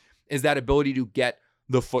games, is that ability to get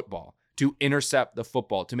the football, to intercept the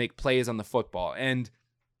football, to make plays on the football. And,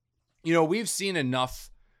 we've seen enough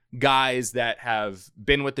guys that have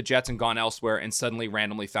been with the Jets and gone elsewhere and suddenly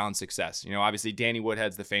randomly found success. Obviously Danny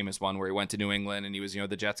Woodhead's the famous one where he went to New England and he was,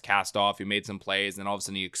 the Jets cast off. He made some plays and all of a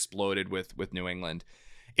sudden he exploded with New England.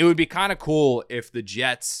 It would be kind of cool if the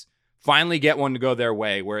Jets finally get one to go their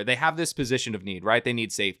way where they have this position of need, right? They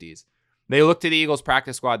need safeties. They look to the Eagles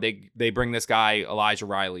practice squad. They bring this guy, Elijah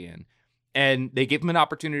Riley, in. And they give him an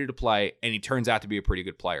opportunity to play, and he turns out to be a pretty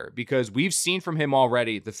good player because we've seen from him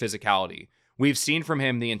already the physicality. We've seen from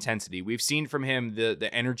him the intensity. We've seen from him the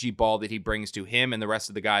energy ball that he brings to him and the rest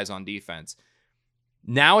of the guys on defense.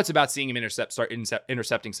 Now it's about seeing him start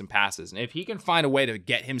intercepting some passes. And if he can find a way to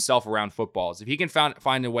get himself around footballs, if he can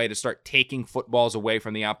find a way to start taking footballs away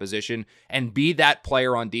from the opposition and be that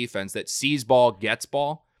player on defense that sees ball, gets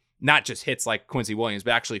ball, not just hits like Quincy Williams,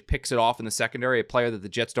 but actually picks it off in the secondary, a player that the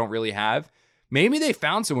Jets don't really have, maybe they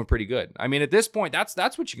found someone pretty good. I mean, at this point, that's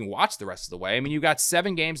what you can watch the rest of the way. I mean, you've got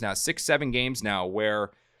 7 games now where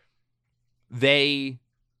they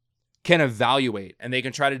can evaluate and they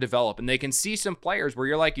can try to develop and they can see some players where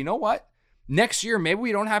you're like, you know what? Next year, maybe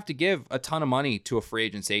we don't have to give a ton of money to a free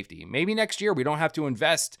agent safety. Maybe next year we don't have to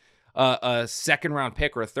invest a second-round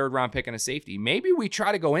pick or a third-round pick in a safety. Maybe we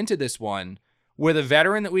try to go into this one with a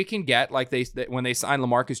veteran that we can get, like when they signed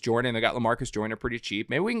LaMarcus Joyner, they got LaMarcus Joyner pretty cheap.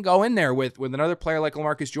 Maybe we can go in there with another player like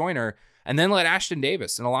LaMarcus Joyner and then let Ashton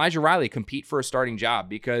Davis and Elijah Riley compete for a starting job,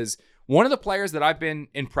 because one of the players that I've been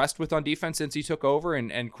impressed with on defense since he took over,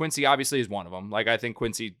 and Quincy obviously is one of them. Like, I think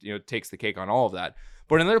Quincy, takes the cake on all of that.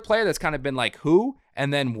 But another player that's kind of been like, who?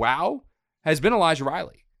 And then, wow, has been Elijah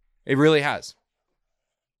Riley. It really has.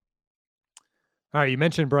 All right, you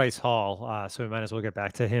mentioned Bryce Hall, so we might as well get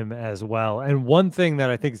back to him as well. And one thing that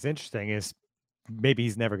I think is interesting is maybe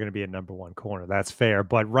he's never going to be a number 1 corner. That's fair.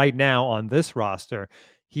 But right now on this roster,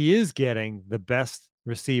 he is getting the best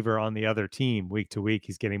receiver on the other team week to week.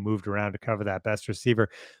 He's getting moved around to cover that best receiver,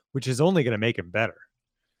 which is only going to make him better.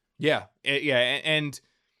 Yeah. And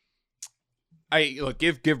I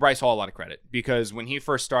give Bryce Hall a lot of credit, because when he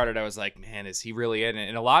first started, I was like, man, is he really in it?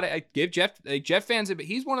 And I give Jet fans,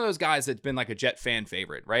 he's one of those guys that's been like a Jet fan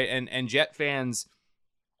favorite, right? And Jet fans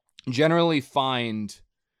generally find,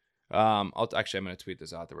 I'm going to tweet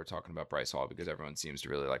this out that we're talking about Bryce Hall, because everyone seems to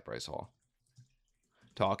really like Bryce Hall.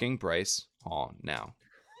 Talking Bryce Hall now.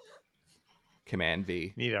 Command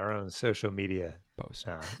V. Need our own social media post.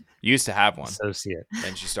 Used to have one. Associate.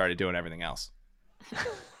 Then she started doing everything else.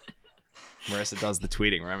 Marissa does the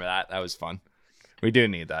tweeting. Remember that? That was fun. We do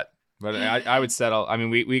need that. But I would settle. I mean,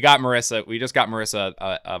 we got Marissa. We just got Marissa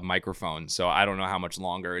a microphone, so I don't know how much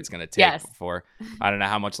longer it's going to take before. I don't know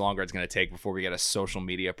how much longer it's going to take before we get a social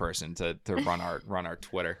media person to run our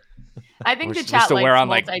Twitter. I think the chat we're on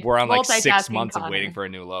like 6 months of waiting for a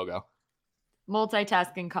new logo.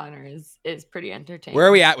 Multitasking Connor is pretty entertaining. Where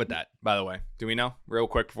are we at with that, by the way? Do we know? Real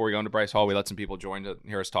quick before we go into Bryce Hall, we let some people join to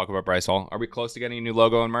hear us talk about Bryce Hall. Are we close to getting a new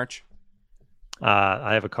logo and merch?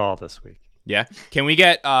 I have a call this week. Yeah. Can we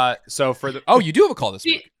get you do have a call this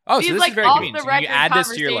week. Oh, so this is very convenient. So you add this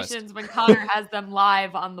to your list. When Connor has them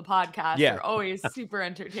live on the podcast, they're always super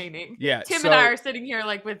entertaining. Yeah. Tim and I are sitting here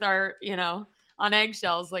like with our, on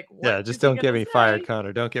eggshells, like, what just don't get me fired,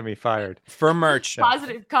 Connor. Don't get me fired. For merch.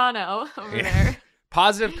 Positive Kano over there.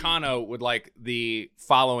 Positive Kano would like the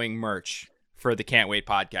following merch for the Can't Wait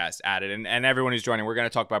podcast added. And everyone who's joining, we're going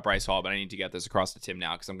to talk about Bryce Hall, but I need to get this across to Tim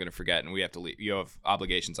now because I'm going to forget and we have to leave. You have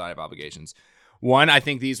obligations. I have obligations. One, I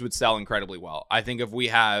think these would sell incredibly well. I think if we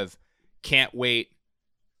have Can't Wait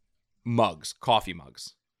mugs, coffee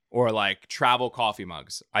mugs, or like travel coffee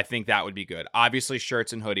mugs, I think that would be good. Obviously,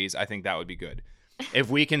 shirts and hoodies, I think that would be good.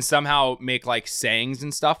 If we can somehow make like sayings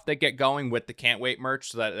and stuff that get going with the Can't Wait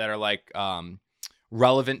merch so that are like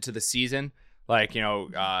relevant to the season, like,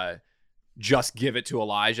 just give it to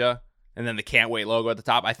Elijah and then the Can't Wait logo at the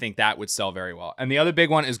top, I think that would sell very well. And the other big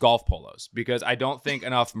one is golf polos, because I don't think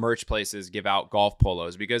enough merch places give out golf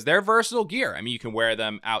polos because they're versatile gear. I mean, you can wear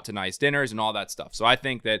them out to nice dinners and all that stuff. So I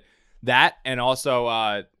think that and also,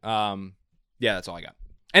 that's all I got.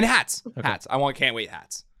 And hats. Okay. Hats. I want Can't Wait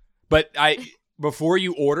hats. But before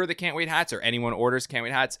you order the Can't Wait hats or anyone orders Can't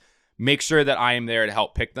Wait hats, make sure that I am there to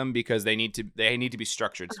help pick them because they need to be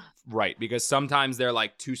structured right. Because sometimes they're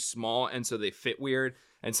like too small and so they fit weird.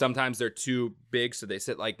 And sometimes they're too big, so they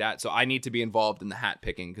sit like that. So I need to be involved in the hat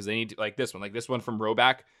picking because they need to, like this one from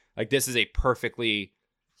Roback. Like this is a perfectly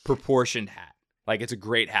proportioned hat. Like it's a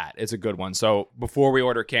great hat. It's a good one. So before we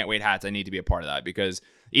order Can't Wait hats, I need to be a part of that because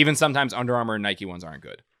even sometimes Under Armour and Nike ones aren't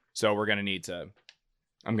good. So I'm going to need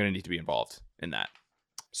to be involved in that.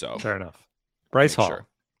 So fair enough. Bryce Hall.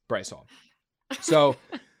 So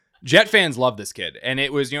Jet fans love this kid. And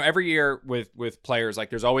it was, every year with players,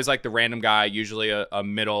 like there's always like the random guy, usually a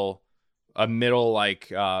middle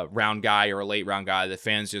like round guy or a late round guy that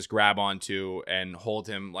fans just grab onto and hold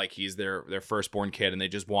him like he's their firstborn kid and they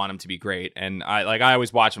just want him to be great. And I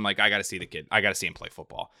always watch him like, I got to see the kid. I got to see him play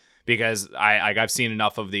football because I've seen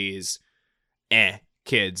enough of these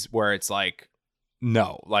kids where it's like,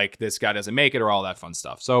 no, like this guy doesn't make it or all that fun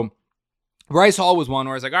stuff. So Bryce Hall was one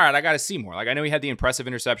where I was like, all right, I got to see more. Like, I know he had the impressive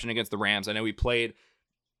interception against the Rams. I know he played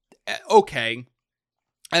okay.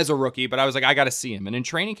 as a rookie, but I was like, I got to see him. And in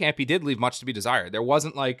training camp, he did leave much to be desired. There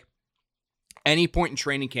wasn't like any point in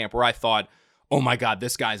training camp where I thought, oh my God,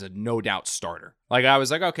 this guy's a no doubt starter. Like I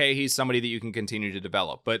was like, okay, he's somebody that you can continue to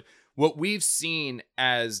develop. But what we've seen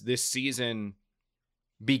as this season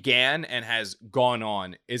began and has gone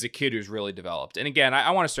on is a kid who's really developed. And again,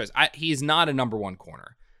 I want to stress, he's not a number one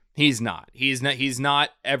corner. He's not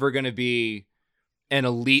ever going to be an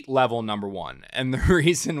elite level number one. And the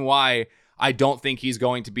reason why I don't think he's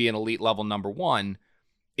going to be an elite level number one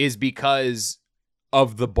is because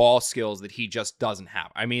of the ball skills that he just doesn't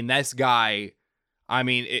have. I mean, this guy,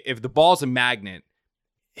 if the ball's a magnet,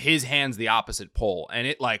 his hand's the opposite pole and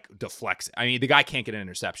it like deflects. I mean, the guy can't get an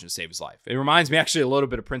interception to save his life. It reminds me actually a little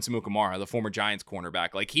bit of Prince Amukamara, the former Giants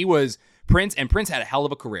cornerback. Like he was Prince, and Prince had a hell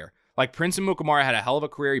of a career. Like Prince Amukamara had a hell of a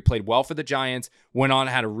career. He played well for the Giants, went on,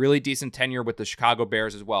 had a really decent tenure with the Chicago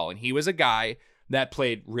Bears as well. And he was a guy that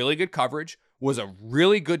played really good coverage, was a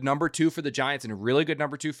really good number 2 for the Giants and a really good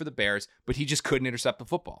number 2 for the Bears, but he just couldn't intercept the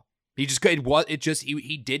football. He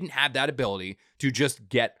didn't have that ability to just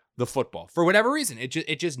get the football. For whatever reason, it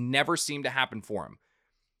just never seemed to happen for him.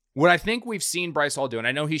 What I think we've seen Bryce Hall do, and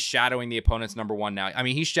I know he's shadowing the opponent's number 1 now. I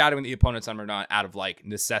mean, he's shadowing the opponent's number 9 out of like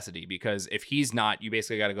necessity, because if he's not, you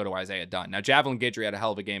basically got to go to Isaiah Dunn. Now, Javelin Guidry had a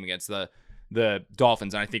hell of a game against the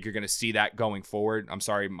Dolphins, and I think you're going to see that going forward. I'm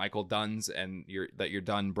sorry, Michael Dunn's, and your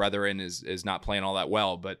Dunn brethren is not playing all that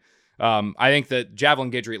well, but I think that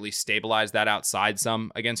Javelin Guidry at least stabilized that outside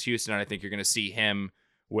some against Houston, and I think you're going to see him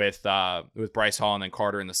with Bryce Hall and then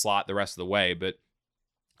Carter in the slot the rest of the way. But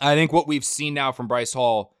I think what we've seen now from Bryce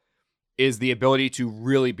Hall is the ability to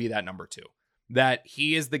really be that number 2. That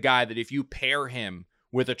he is the guy that if you pair him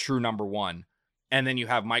with a true number 1, and then you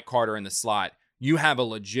have Mike Carter in the slot, you have a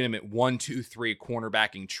legitimate 1-2-3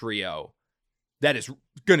 cornerbacking trio that is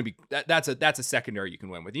going to be that's a secondary you can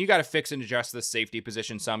win with. And you got to fix and adjust the safety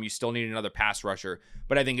position some. You still need another pass rusher.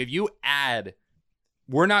 But I think if you add,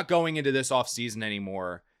 we're not going into this offseason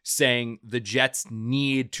anymore saying the Jets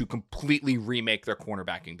need to completely remake their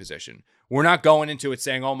cornerbacking position. We're not going into it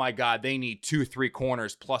saying, oh my God, they need 2-3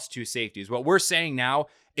 corners plus 2 safeties. What we're saying now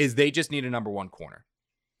is they just need a number 1 corner,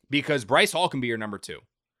 because Bryce Hall can be your number 2.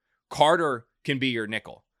 Carter can be your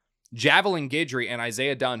nickel. Javelin Guidry and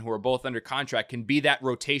Isaiah Dunn, who are both under contract, can be that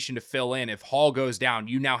rotation to fill in. If Hall goes down,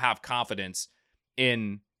 you now have confidence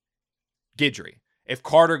in Guidry. If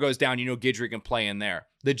Carter goes down, you know Guidry can play in there.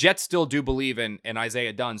 The Jets still do believe in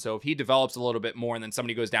Isaiah Dunn, so if he develops a little bit more and then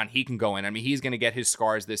somebody goes down, he can go in. I mean, he's going to get his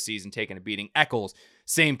scars this season taking a beating. Eccles,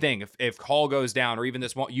 same thing. If Hall goes down, or even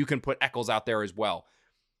this one, you can put Eccles out there as well.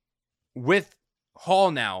 With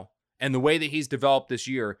Hall now, and the way that he's developed this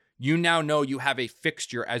year, you now know you have a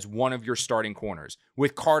fixture as one of your starting corners.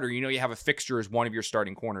 With Carter, you know you have a fixture as one of your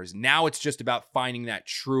starting corners. Now it's just about finding that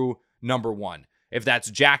true number 1. If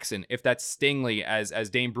that's Jackson, if that's Stingley, as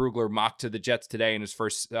Dane Brugler mocked to the Jets today in his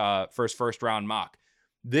first round mock.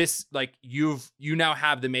 This, like, you now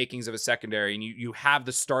have the makings of a secondary, and you have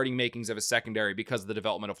the starting makings of a secondary because of the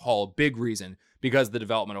development of Hall. Big reason because of the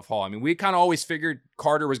development of Hall. I mean, we kind of always figured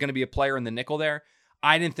Carter was going to be a player in the nickel there.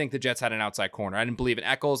 I didn't think the Jets had an outside corner. I didn't believe in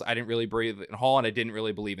Eccles. I didn't really believe in Hall, and I didn't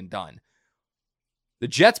really believe in Dunn. The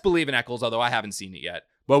Jets believe in Eccles, although I haven't seen it yet.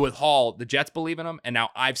 But with Hall, the Jets believe in him, and now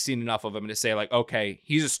I've seen enough of him to say, like, okay,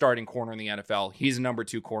 he's a starting corner in the NFL. He's a number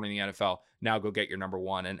 2 corner in the NFL. Now go get your number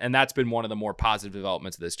 1. And that's been one of the more positive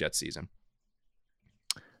developments of this Jets season.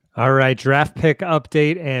 All right, draft pick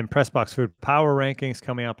update and Pressbox Food Power Rankings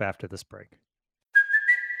coming up after this break.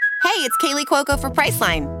 Hey, it's Kaylee Cuoco for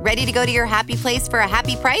Priceline. Ready to go to your happy place for a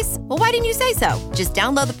happy price? Well, why didn't you say so? Just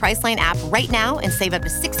download the Priceline app right now and save up to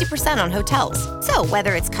 60% on hotels. So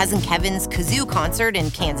whether it's Cousin Kevin's Kazoo Concert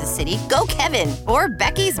in Kansas City, go Kevin, or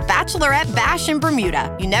Becky's Bachelorette Bash in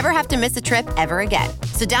Bermuda, you never have to miss a trip ever again.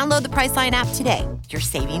 So download the Priceline app today. Your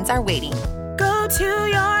savings are waiting. Go to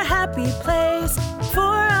your happy place for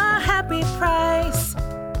a happy price.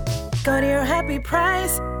 Go to your happy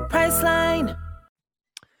price, Priceline.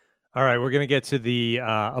 All right, we're going to get to the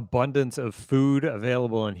abundance of food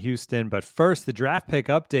available in Houston. But first, the draft pick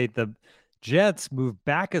update. The Jets moved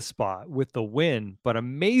back a spot with the win, but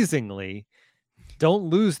amazingly, don't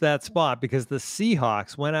lose that spot because the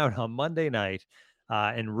Seahawks went out on Monday night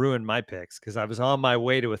and ruined my picks because I was on my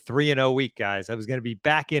way to a 3-0 week, guys. I was going to be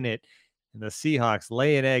back in it. And the Seahawks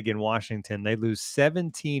lay an egg in Washington. They lose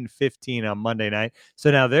 17-15 on Monday night.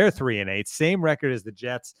 So now they're 3-8, same record as the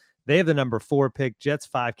Jets. They have the number 4 pick, Jets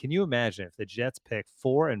 5. Can you imagine if the Jets pick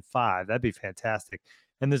 4 and 5? That'd be fantastic.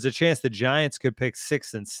 And there's a chance the Giants could pick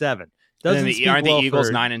 6 and 7. Aren't the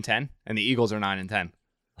Eagles 9 and 10? And the Eagles are 9 and 10.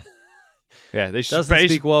 Yeah, they should doesn't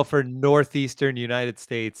speak well for Northeastern United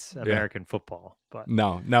States American football. But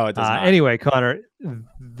no, it does not. Anyway, Connor,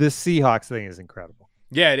 the Seahawks thing is incredible.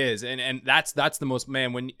 Yeah, it is, and that's the most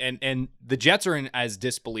and the Jets are in as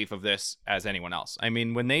disbelief of this as anyone else. I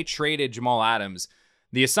mean, when they traded Jamal Adams,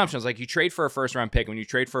 the assumption was like you trade for a first round pick. When you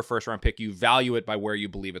trade for a first round pick, you value it by where you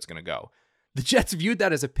believe it's going to go. The Jets viewed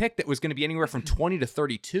that as a pick that was going to be anywhere from 20 to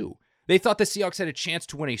 32. They thought the Seahawks had a chance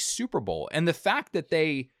to win a Super Bowl, and the fact that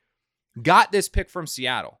they got this pick from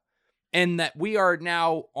Seattle, and that we are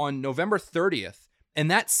now on November 30th,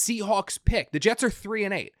 and that Seahawks pick, the Jets are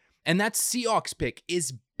 3-8. And that Seahawks pick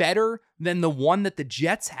is better than the one that the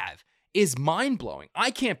Jets have is mind-blowing.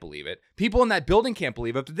 I can't believe it. People in that building can't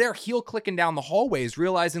believe it. But they're heel-clicking down the hallways,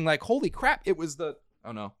 realizing like, holy crap, it was the...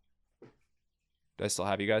 Oh, no. Do I still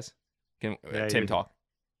have you guys? Can Tim talk?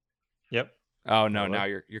 Yep. Oh, no, now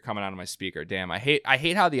you're coming out of my speaker. Damn, I hate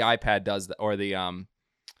how the iPad does that, or the...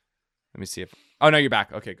 Let me see if... Oh, no, you're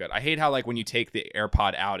back. Okay, good. I hate how, like, when you take the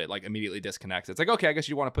AirPod out, it, like, immediately disconnects. It's like, okay, I guess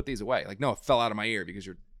you want to put these away. Like, no, it fell out of my ear because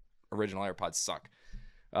your original AirPods suck.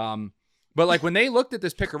 But, like, when they looked at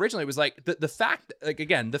this pick originally, it was like, the fact, like,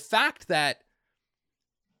 again, the fact that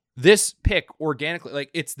this pick organically, like,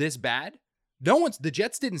 it's this bad, the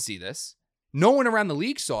Jets didn't see this. No one around the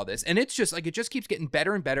league saw this. And it's just, like, it just keeps getting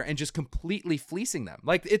better and better and just completely fleecing them.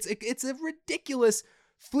 Like, it's a ridiculous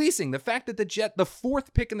fleecing. The fact that the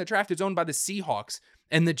fourth pick in the draft is owned by the Seahawks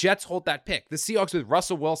and the Jets hold that pick. The Seahawks with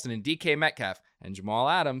Russell Wilson and DK Metcalf and Jamal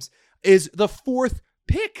Adams is the fourth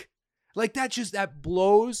pick. Like that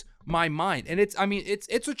blows my mind. And it's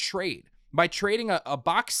a trade. By trading a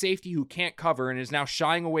box safety who can't cover and is now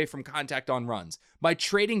shying away from contact on runs, by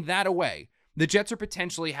trading that away, the Jets are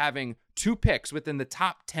potentially having 2 picks within the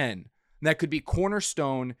top 10 that could be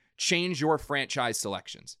cornerstone, change your franchise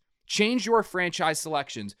selections. Change your franchise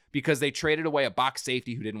selections because they traded away a box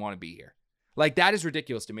safety who didn't want to be here. Like, that is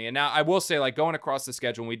ridiculous to me. And now I will say, like, going across the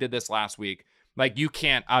schedule, and we did this last week, like, you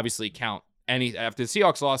can't obviously count any, after the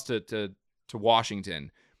Seahawks lost to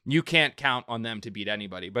Washington, you can't count on them to beat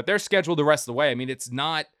anybody. But they're scheduled the rest of the way. I mean, it's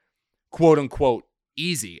not, quote unquote,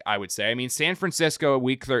 easy, I would say. I mean, San Francisco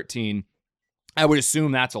week 13, I would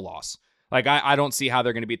assume that's a loss. Like, I don't see how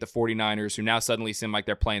they're going to beat the 49ers, who now suddenly seem like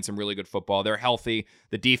they're playing some really good football. They're healthy.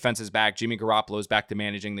 The defense is back. Jimmy Garoppolo is back to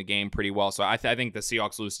managing the game pretty well. So I think the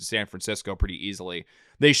Seahawks lose to San Francisco pretty easily.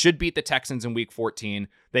 They should beat the Texans in week 14.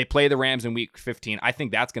 They play the Rams in week 15. I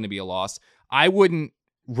think that's going to be a loss. I wouldn't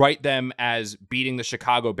write them as beating the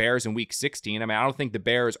Chicago Bears in week 16. I mean, I don't think the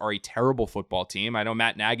Bears are a terrible football team. I know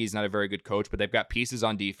Matt Nagy's not a very good coach, but they've got pieces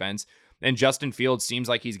on defense. And Justin Fields seems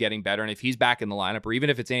like he's getting better. And if he's back in the lineup, or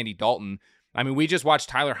even if it's Andy Dalton, I mean, we just watched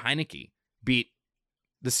Tyler Heineke beat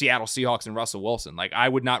the Seattle Seahawks and Russell Wilson. Like, I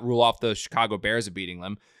would not rule off the Chicago Bears of beating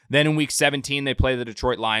them. Then in week 17, they play the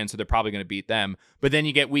Detroit Lions, so they're probably going to beat them. But then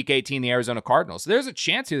you get week 18, the Arizona Cardinals. So there's a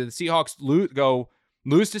chance here that the Seahawks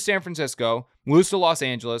lose to San Francisco, lose to Los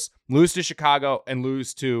Angeles, lose to Chicago, and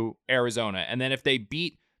lose to Arizona. And then if they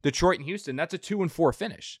beat Detroit and Houston, that's a 2-4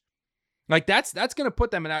 finish. Like, that's going to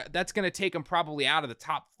put them in, that's going to take them probably out of the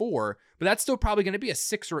top 4, but that's still probably going to be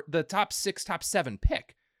the top 6, top 7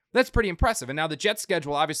 pick. That's pretty impressive. And now the Jets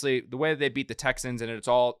schedule, obviously, the way that they beat the Texans, and it's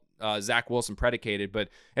all Zach Wilson predicated, but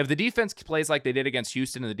if the defense plays like they did against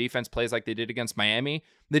Houston and the defense plays like they did against Miami,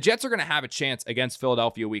 the Jets are going to have a chance against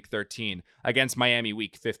Philadelphia week 13, against Miami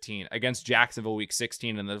week 15, against Jacksonville week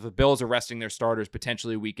 16, and the Bills are resting their starters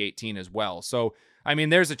potentially week 18 as well. So, I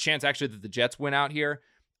mean, there's a chance actually that the Jets win out here.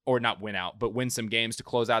 Or not win out, but win some games to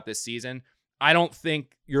close out this season. I don't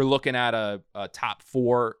think you're looking at a top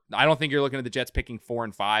 4. I don't think you're looking at the Jets picking 4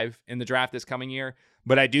 and 5 in the draft this coming year.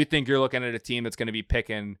 But I do think you're looking at a team that's going to be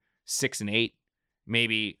picking 6 and 8,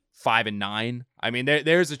 maybe 5 and 9. I mean,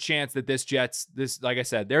 there's a chance that like I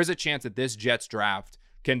said, there's a chance that this Jets draft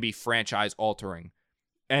can be franchise altering.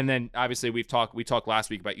 And then obviously we talked last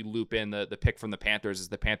week about you loop in the pick from the Panthers as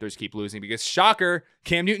the Panthers keep losing because shocker,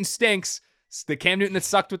 Cam Newton stinks. The Cam Newton that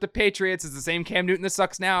sucked with the Patriots is the same Cam Newton that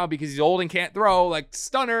sucks now because he's old and can't throw. Like,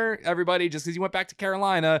 stunner, everybody. Just because he went back to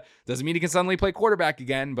Carolina doesn't mean he can suddenly play quarterback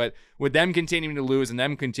again. But with them continuing to lose and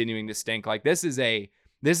them continuing to stink, like, this is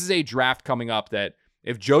a draft coming up that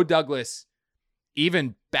if Joe Douglas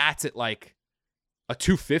even bats at like a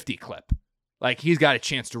 250 clip, like, he's got a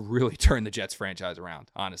chance to really turn the Jets franchise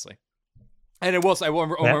around, honestly. And I will say, one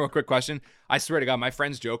more quick question. I swear to God, my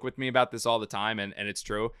friends joke with me about this all the time, and it's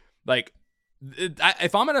true. Like,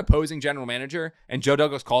 if I'm an opposing general manager and Joe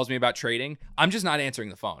Douglas calls me about trading, I'm just not answering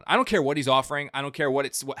the phone. I don't care what he's offering. I don't care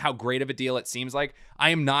how great of a deal it seems like.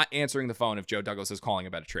 I am not answering the phone if Joe Douglas is calling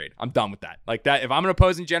about a trade. I'm done with that. Like that, if I'm an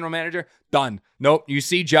opposing general manager, done. Nope. You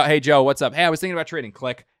see Joe, hey Joe, what's up? Hey, I was thinking about trading.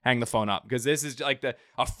 Click, hang the phone up, because this is like a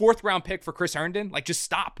 4th round pick for Chris Herndon. Like just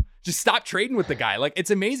stop trading with the guy. Like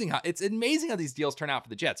it's amazing how these deals turn out for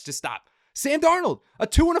the Jets. Just stop. Sam Darnold, a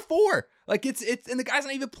 2 and a 4. Like it's and the guy's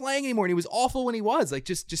not even playing anymore, and he was awful when he was. Like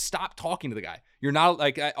just stop talking to the guy. You're not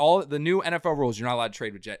like all the new NFL rules. You're not allowed to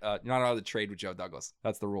trade with Joe Douglas.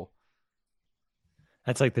 That's the rule.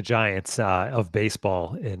 That's like the Giants of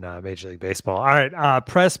baseball in Major League Baseball. All right,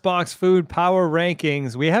 Press Box Food Power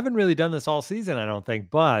Rankings. We haven't really done this all season, I don't think,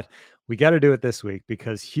 but we got to do it this week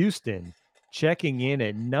because Houston checking in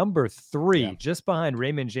at number 3, just behind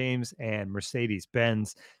Raymond James and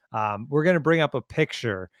Mercedes-Benz. We're going to bring up a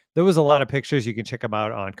picture. There was a lot of pictures. You can check them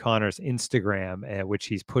out on Connor's Instagram, which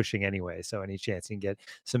he's pushing anyway. So any chance you can get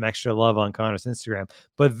some extra love on Connor's Instagram.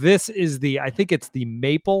 But this is I think it's the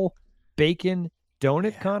maple bacon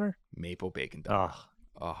donut, Connor. Maple bacon donut.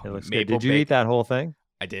 Oh, it looks good. Did you eat that whole thing?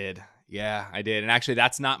 I did. Yeah, I did. And actually,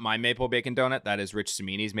 that's not my maple bacon donut. That is Rich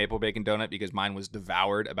Cimini's maple bacon donut, because mine was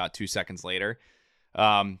devoured about 2 seconds later.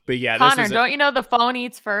 But yeah, Connor, don't you know the phone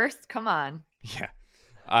eats first? Come on. Yeah.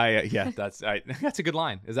 That's a good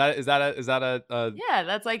line. Is that a yeah,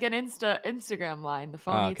 that's like an Instagram line. The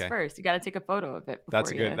phone eats first. You got to take a photo of it.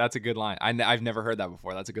 That's a good line. I've never heard that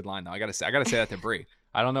before. That's a good line though. I gotta say that to Bree.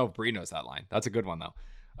 I don't know if Bree knows that line. That's a good one though.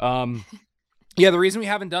 Yeah, the reason we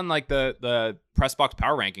haven't done like the press box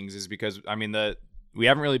power rankings is because we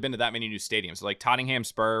haven't really been to that many new stadiums. So like Tottenham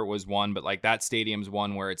Spur was one, but like that stadium's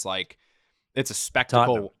one where it's like it's a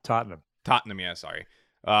spectacle. Tottenham, yeah, sorry.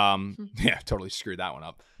 Yeah, totally screwed that one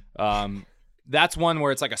up. That's one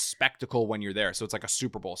where it's like a spectacle when you're there. So it's like a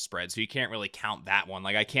Super Bowl spread. So you can't really count that one.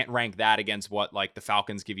 Like I can't rank that against what like the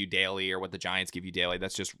Falcons give you daily or what the Giants give you daily.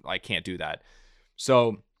 That's just, I can't do that.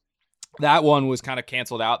 So that one was kind of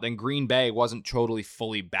canceled out. Then Green Bay wasn't totally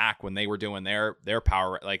fully back when they were doing their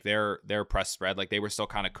power, like their press spread. Like they were still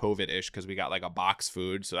kind of COVID-ish because we got like a box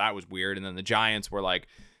food. So that was weird. And then the Giants were like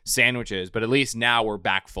sandwiches, but at least now we're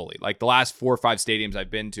back fully. Like the last 4 or 5 stadiums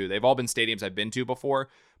I've been to, they've all been stadiums I've been to before,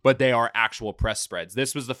 but they are actual press spreads.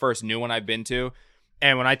 This was the first new one I've been to.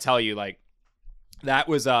 And when I tell you, like, that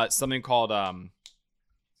was something called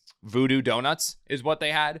Voodoo Donuts is what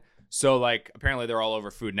they had. So, like, apparently they're all over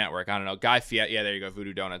Food Network. I don't know. Guy Fieri. Yeah, there you go.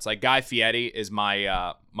 Voodoo Donuts. Like, Guy Fieri is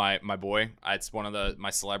my my boy. It's one of my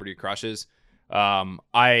celebrity crushes.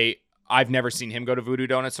 I've never seen him go to Voodoo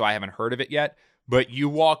Donuts, so I haven't heard of it yet. But you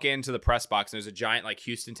walk into the press box and there's a giant like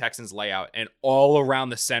Houston Texans layout, and all around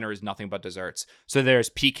the center is nothing but desserts. So there's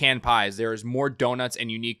pecan pies. There's more donuts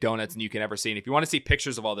and unique donuts than you can ever see. And if you want to see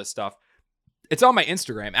pictures of all this stuff, it's on my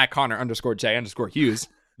Instagram at Connor_J_Hughes.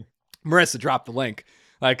 Marissa dropped the link.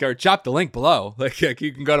 Or drop the link below. Like you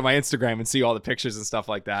can go to my Instagram and see all the pictures and stuff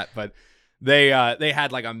like that. But they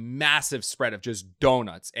had like a massive spread of just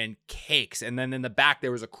donuts and cakes. And then in the back,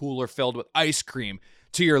 there was a cooler filled with ice cream.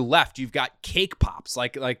 To your left, you've got cake pops,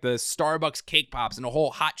 like the Starbucks cake pops, and a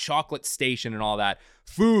whole hot chocolate station and all that.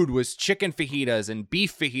 Food was chicken fajitas and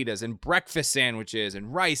beef fajitas and breakfast sandwiches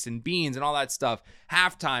and rice and beans and all that stuff.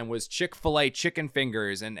 Halftime was Chick-fil-A chicken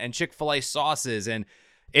fingers and Chick-fil-A sauces. And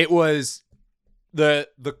it was the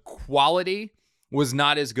quality was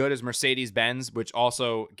not as good as Mercedes-Benz, which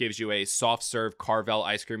also gives you a soft serve Carvel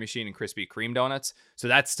ice cream machine and Krispy Kreme donuts. So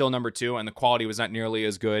that's still number 2. And the quality was not nearly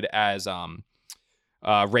as good as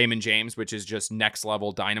Raymond James, which is just next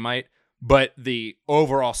level dynamite. But the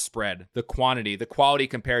overall spread, the quantity, the quality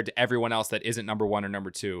compared to everyone else that isn't number 1 or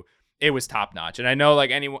number 2, it was top notch. And I know like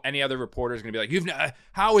any other reporter is going to be like,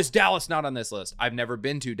 how is Dallas not on this list? I've never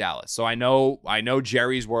been to Dallas. So I know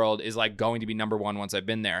Jerry's World is like going to be number 1 once I've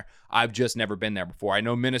been there. I've just never been there before. I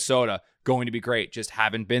know Minnesota going to be great. Just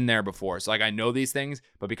haven't been there before. So like I know these things,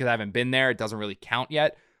 but because I haven't been there, it doesn't really count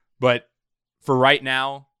yet. But for right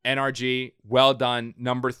now, NRG, well done.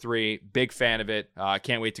 Number 3, big fan of it.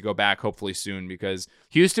 Can't wait to go back hopefully soon, because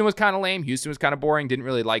Houston was kind of lame. Houston was kind of boring. Didn't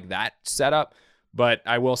really like that setup. But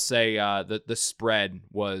I will say the spread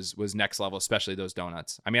was next level, especially those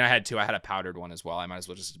donuts. I mean, I had 2. I had a powdered one as well. I might as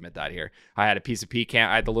well just admit that here. I had a piece of pecan.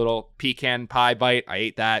 I had the little pecan pie bite. I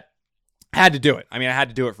ate that. I had to do it. I mean, I had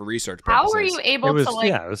to do it for research purposes. How were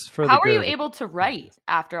you able to write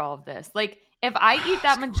after all of this? Like, if I eat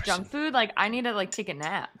that much junk food, like I need to like take a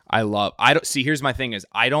nap. Here's my thing is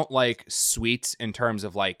I don't like sweets in terms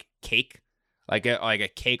of like cake. Like a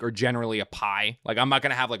cake or generally a pie. Like I'm not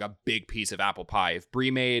going to have like a big piece of apple pie. If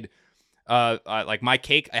Brie made like my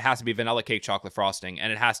cake, it has to be vanilla cake chocolate frosting,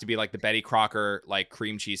 and it has to be like the Betty Crocker like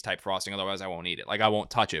cream cheese type frosting. Otherwise, I won't eat it. Like I won't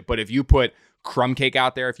touch it. But if you put crumb cake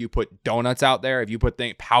out there, if you put donuts out there, if you put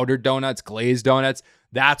powdered donuts, glazed donuts,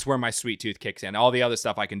 that's where my sweet tooth kicks in. All the other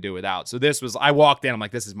stuff I can do without. So this was, I walked in, I'm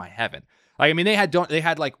like, this is my heaven. Like, I mean, they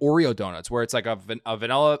had like Oreo donuts where it's like a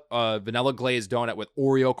vanilla glazed donut with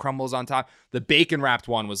Oreo crumbles on top. The bacon wrapped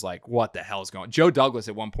one was like, what the hell's going on? Joe Douglas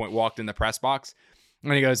at one point walked in the press box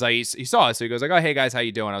and he goes, like, he saw us. So he goes like, oh, hey guys, how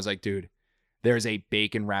you doing? I was like, dude, there's a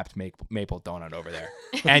bacon wrapped maple donut over there.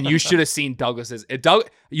 And you should have seen Douglas's.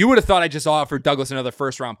 You would have thought I just offered Douglas another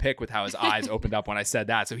first round pick with how his eyes opened up when I said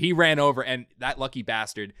that. So he ran over, and that lucky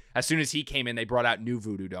bastard, as soon as he came in, they brought out new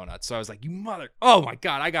Voodoo donuts. So I was like, oh my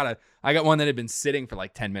God, I got one that had been sitting for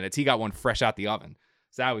like 10 minutes. He got one fresh out the oven.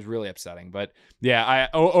 So that was really upsetting. But yeah,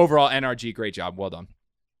 overall, NRG, great job. Well done.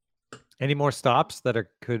 Any more stops that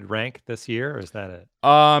could rank this year, or is that it?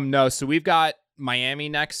 No. So we've got Miami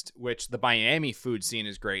next, which the Miami food scene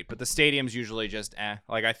is great, but the stadium's usually just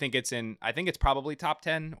like I think it's probably top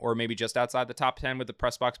 10 or maybe just outside the top 10 with the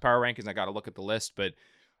press box power rankings. I got to look at the list, but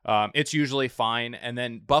it's usually fine. And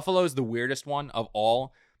then Buffalo's the weirdest one of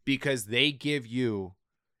all because they give you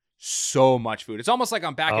so much food. It's almost like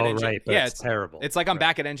I'm back at NJ. Right, yeah, it's terrible. It's like I'm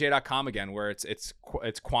back at NJ.com again, where it's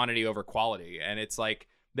quantity over quality, and it's like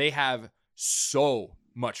they have so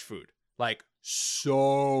much food, like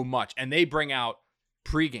so much, and they bring out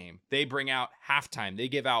pregame, they bring out halftime, they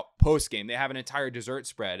give out postgame, they have an entire dessert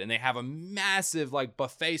spread, and they have a massive like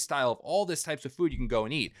buffet style of all this types of food you can go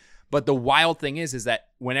and eat. But the wild thing is that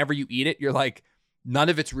whenever you eat it, you're like, none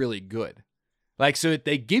of it's really good. Like, so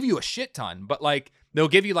they give you a shit ton, but like they'll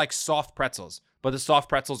give you like soft pretzels, but the soft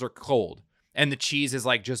pretzels are cold and the cheese is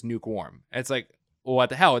like just lukewarm. It's like, well, what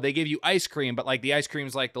the hell? They give you ice cream, but like the ice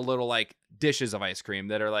cream's like the little like dishes of ice cream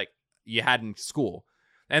that are like you had in school.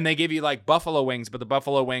 And they give you like buffalo wings, but the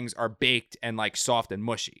buffalo wings are baked and like soft and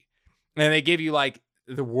mushy. And they give you like,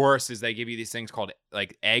 the worst is they give you these things called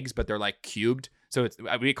like eggs, but they're like cubed. So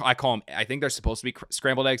I call them, I think they're supposed to be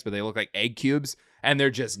scrambled eggs, but they look like egg cubes and they're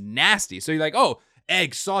just nasty. So you're like, oh,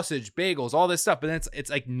 eggs, sausage, bagels, all this stuff. But then it's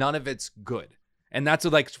like none of it's good. And that's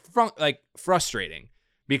what like frustrating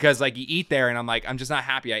because like you eat there and I'm like, I'm just not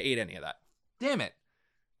happy I ate any of that. Damn it.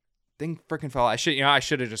 Thing freaking fell. I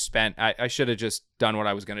should have just spent, I should have just done what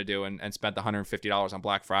I was going to do and spent the $150 on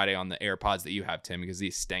Black Friday on the AirPods that you have, Tim, because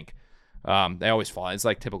these stink. They always fall. It's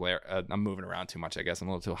like typical. I'm moving around too much, I guess. I'm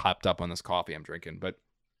a little too hopped up on this coffee I'm drinking. But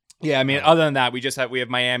yeah, I mean, other than that, we have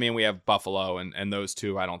Miami and we have Buffalo, and those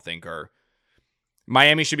two I don't think are.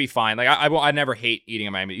 Miami should be fine. Like I never hate eating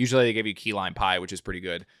in Miami. Usually they give you key lime pie, which is pretty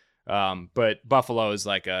good. But Buffalo is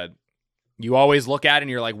like you always look at it and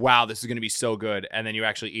you're like, wow, this is going to be so good. And then you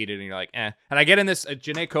actually eat it and you're like, eh. And I get in this,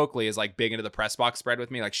 Janae Coakley is like big into the press box spread with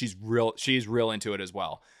me. Like she's real into it as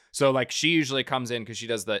well. So like she usually comes in because she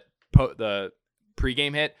does the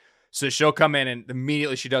pregame hit. So she'll come in and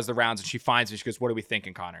immediately she does the rounds and she finds me. She goes, what are we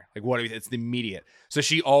thinking, Connor? Like, it's the immediate. So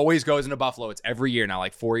she always goes into Buffalo. It's every year now,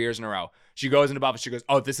 like 4 years in a row. She goes into Buffalo. She goes,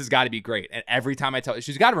 oh, this has got to be great. And every time I tell her,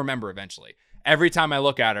 she's got to remember eventually. Every time I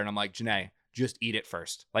look at her and I'm like, Janae, just eat it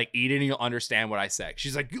first. Like, eat it and you'll understand what I say.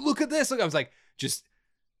 She's like, look at this. Look, I was like, just,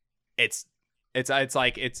 it's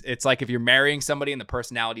like if you're marrying somebody and the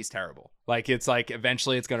personality's terrible. Like, it's like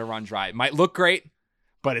eventually it's going to run dry. It might look great,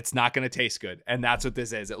 but it's not going to taste good. And that's what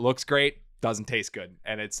this is. It looks great, doesn't taste good.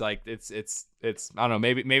 And it's like, it's I don't know,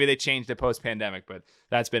 maybe they changed it post-pandemic, but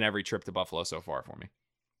that's been every trip to Buffalo so far for me.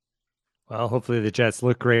 Well, hopefully the Jets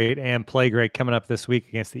look great and play great coming up this week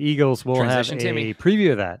against the Eagles. We'll have a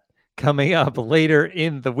preview of that coming up later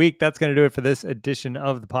in the week. That's going to do it for this edition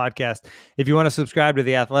of the podcast. If you want to subscribe to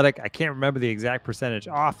The Athletic, I can't remember the exact percentage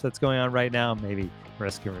off that's going on right now. Maybe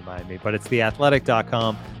Marissa can remind me, but it's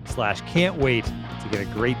theathletic.com/can't wait to get a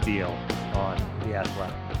great deal on The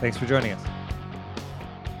Athletic. Thanks for joining us.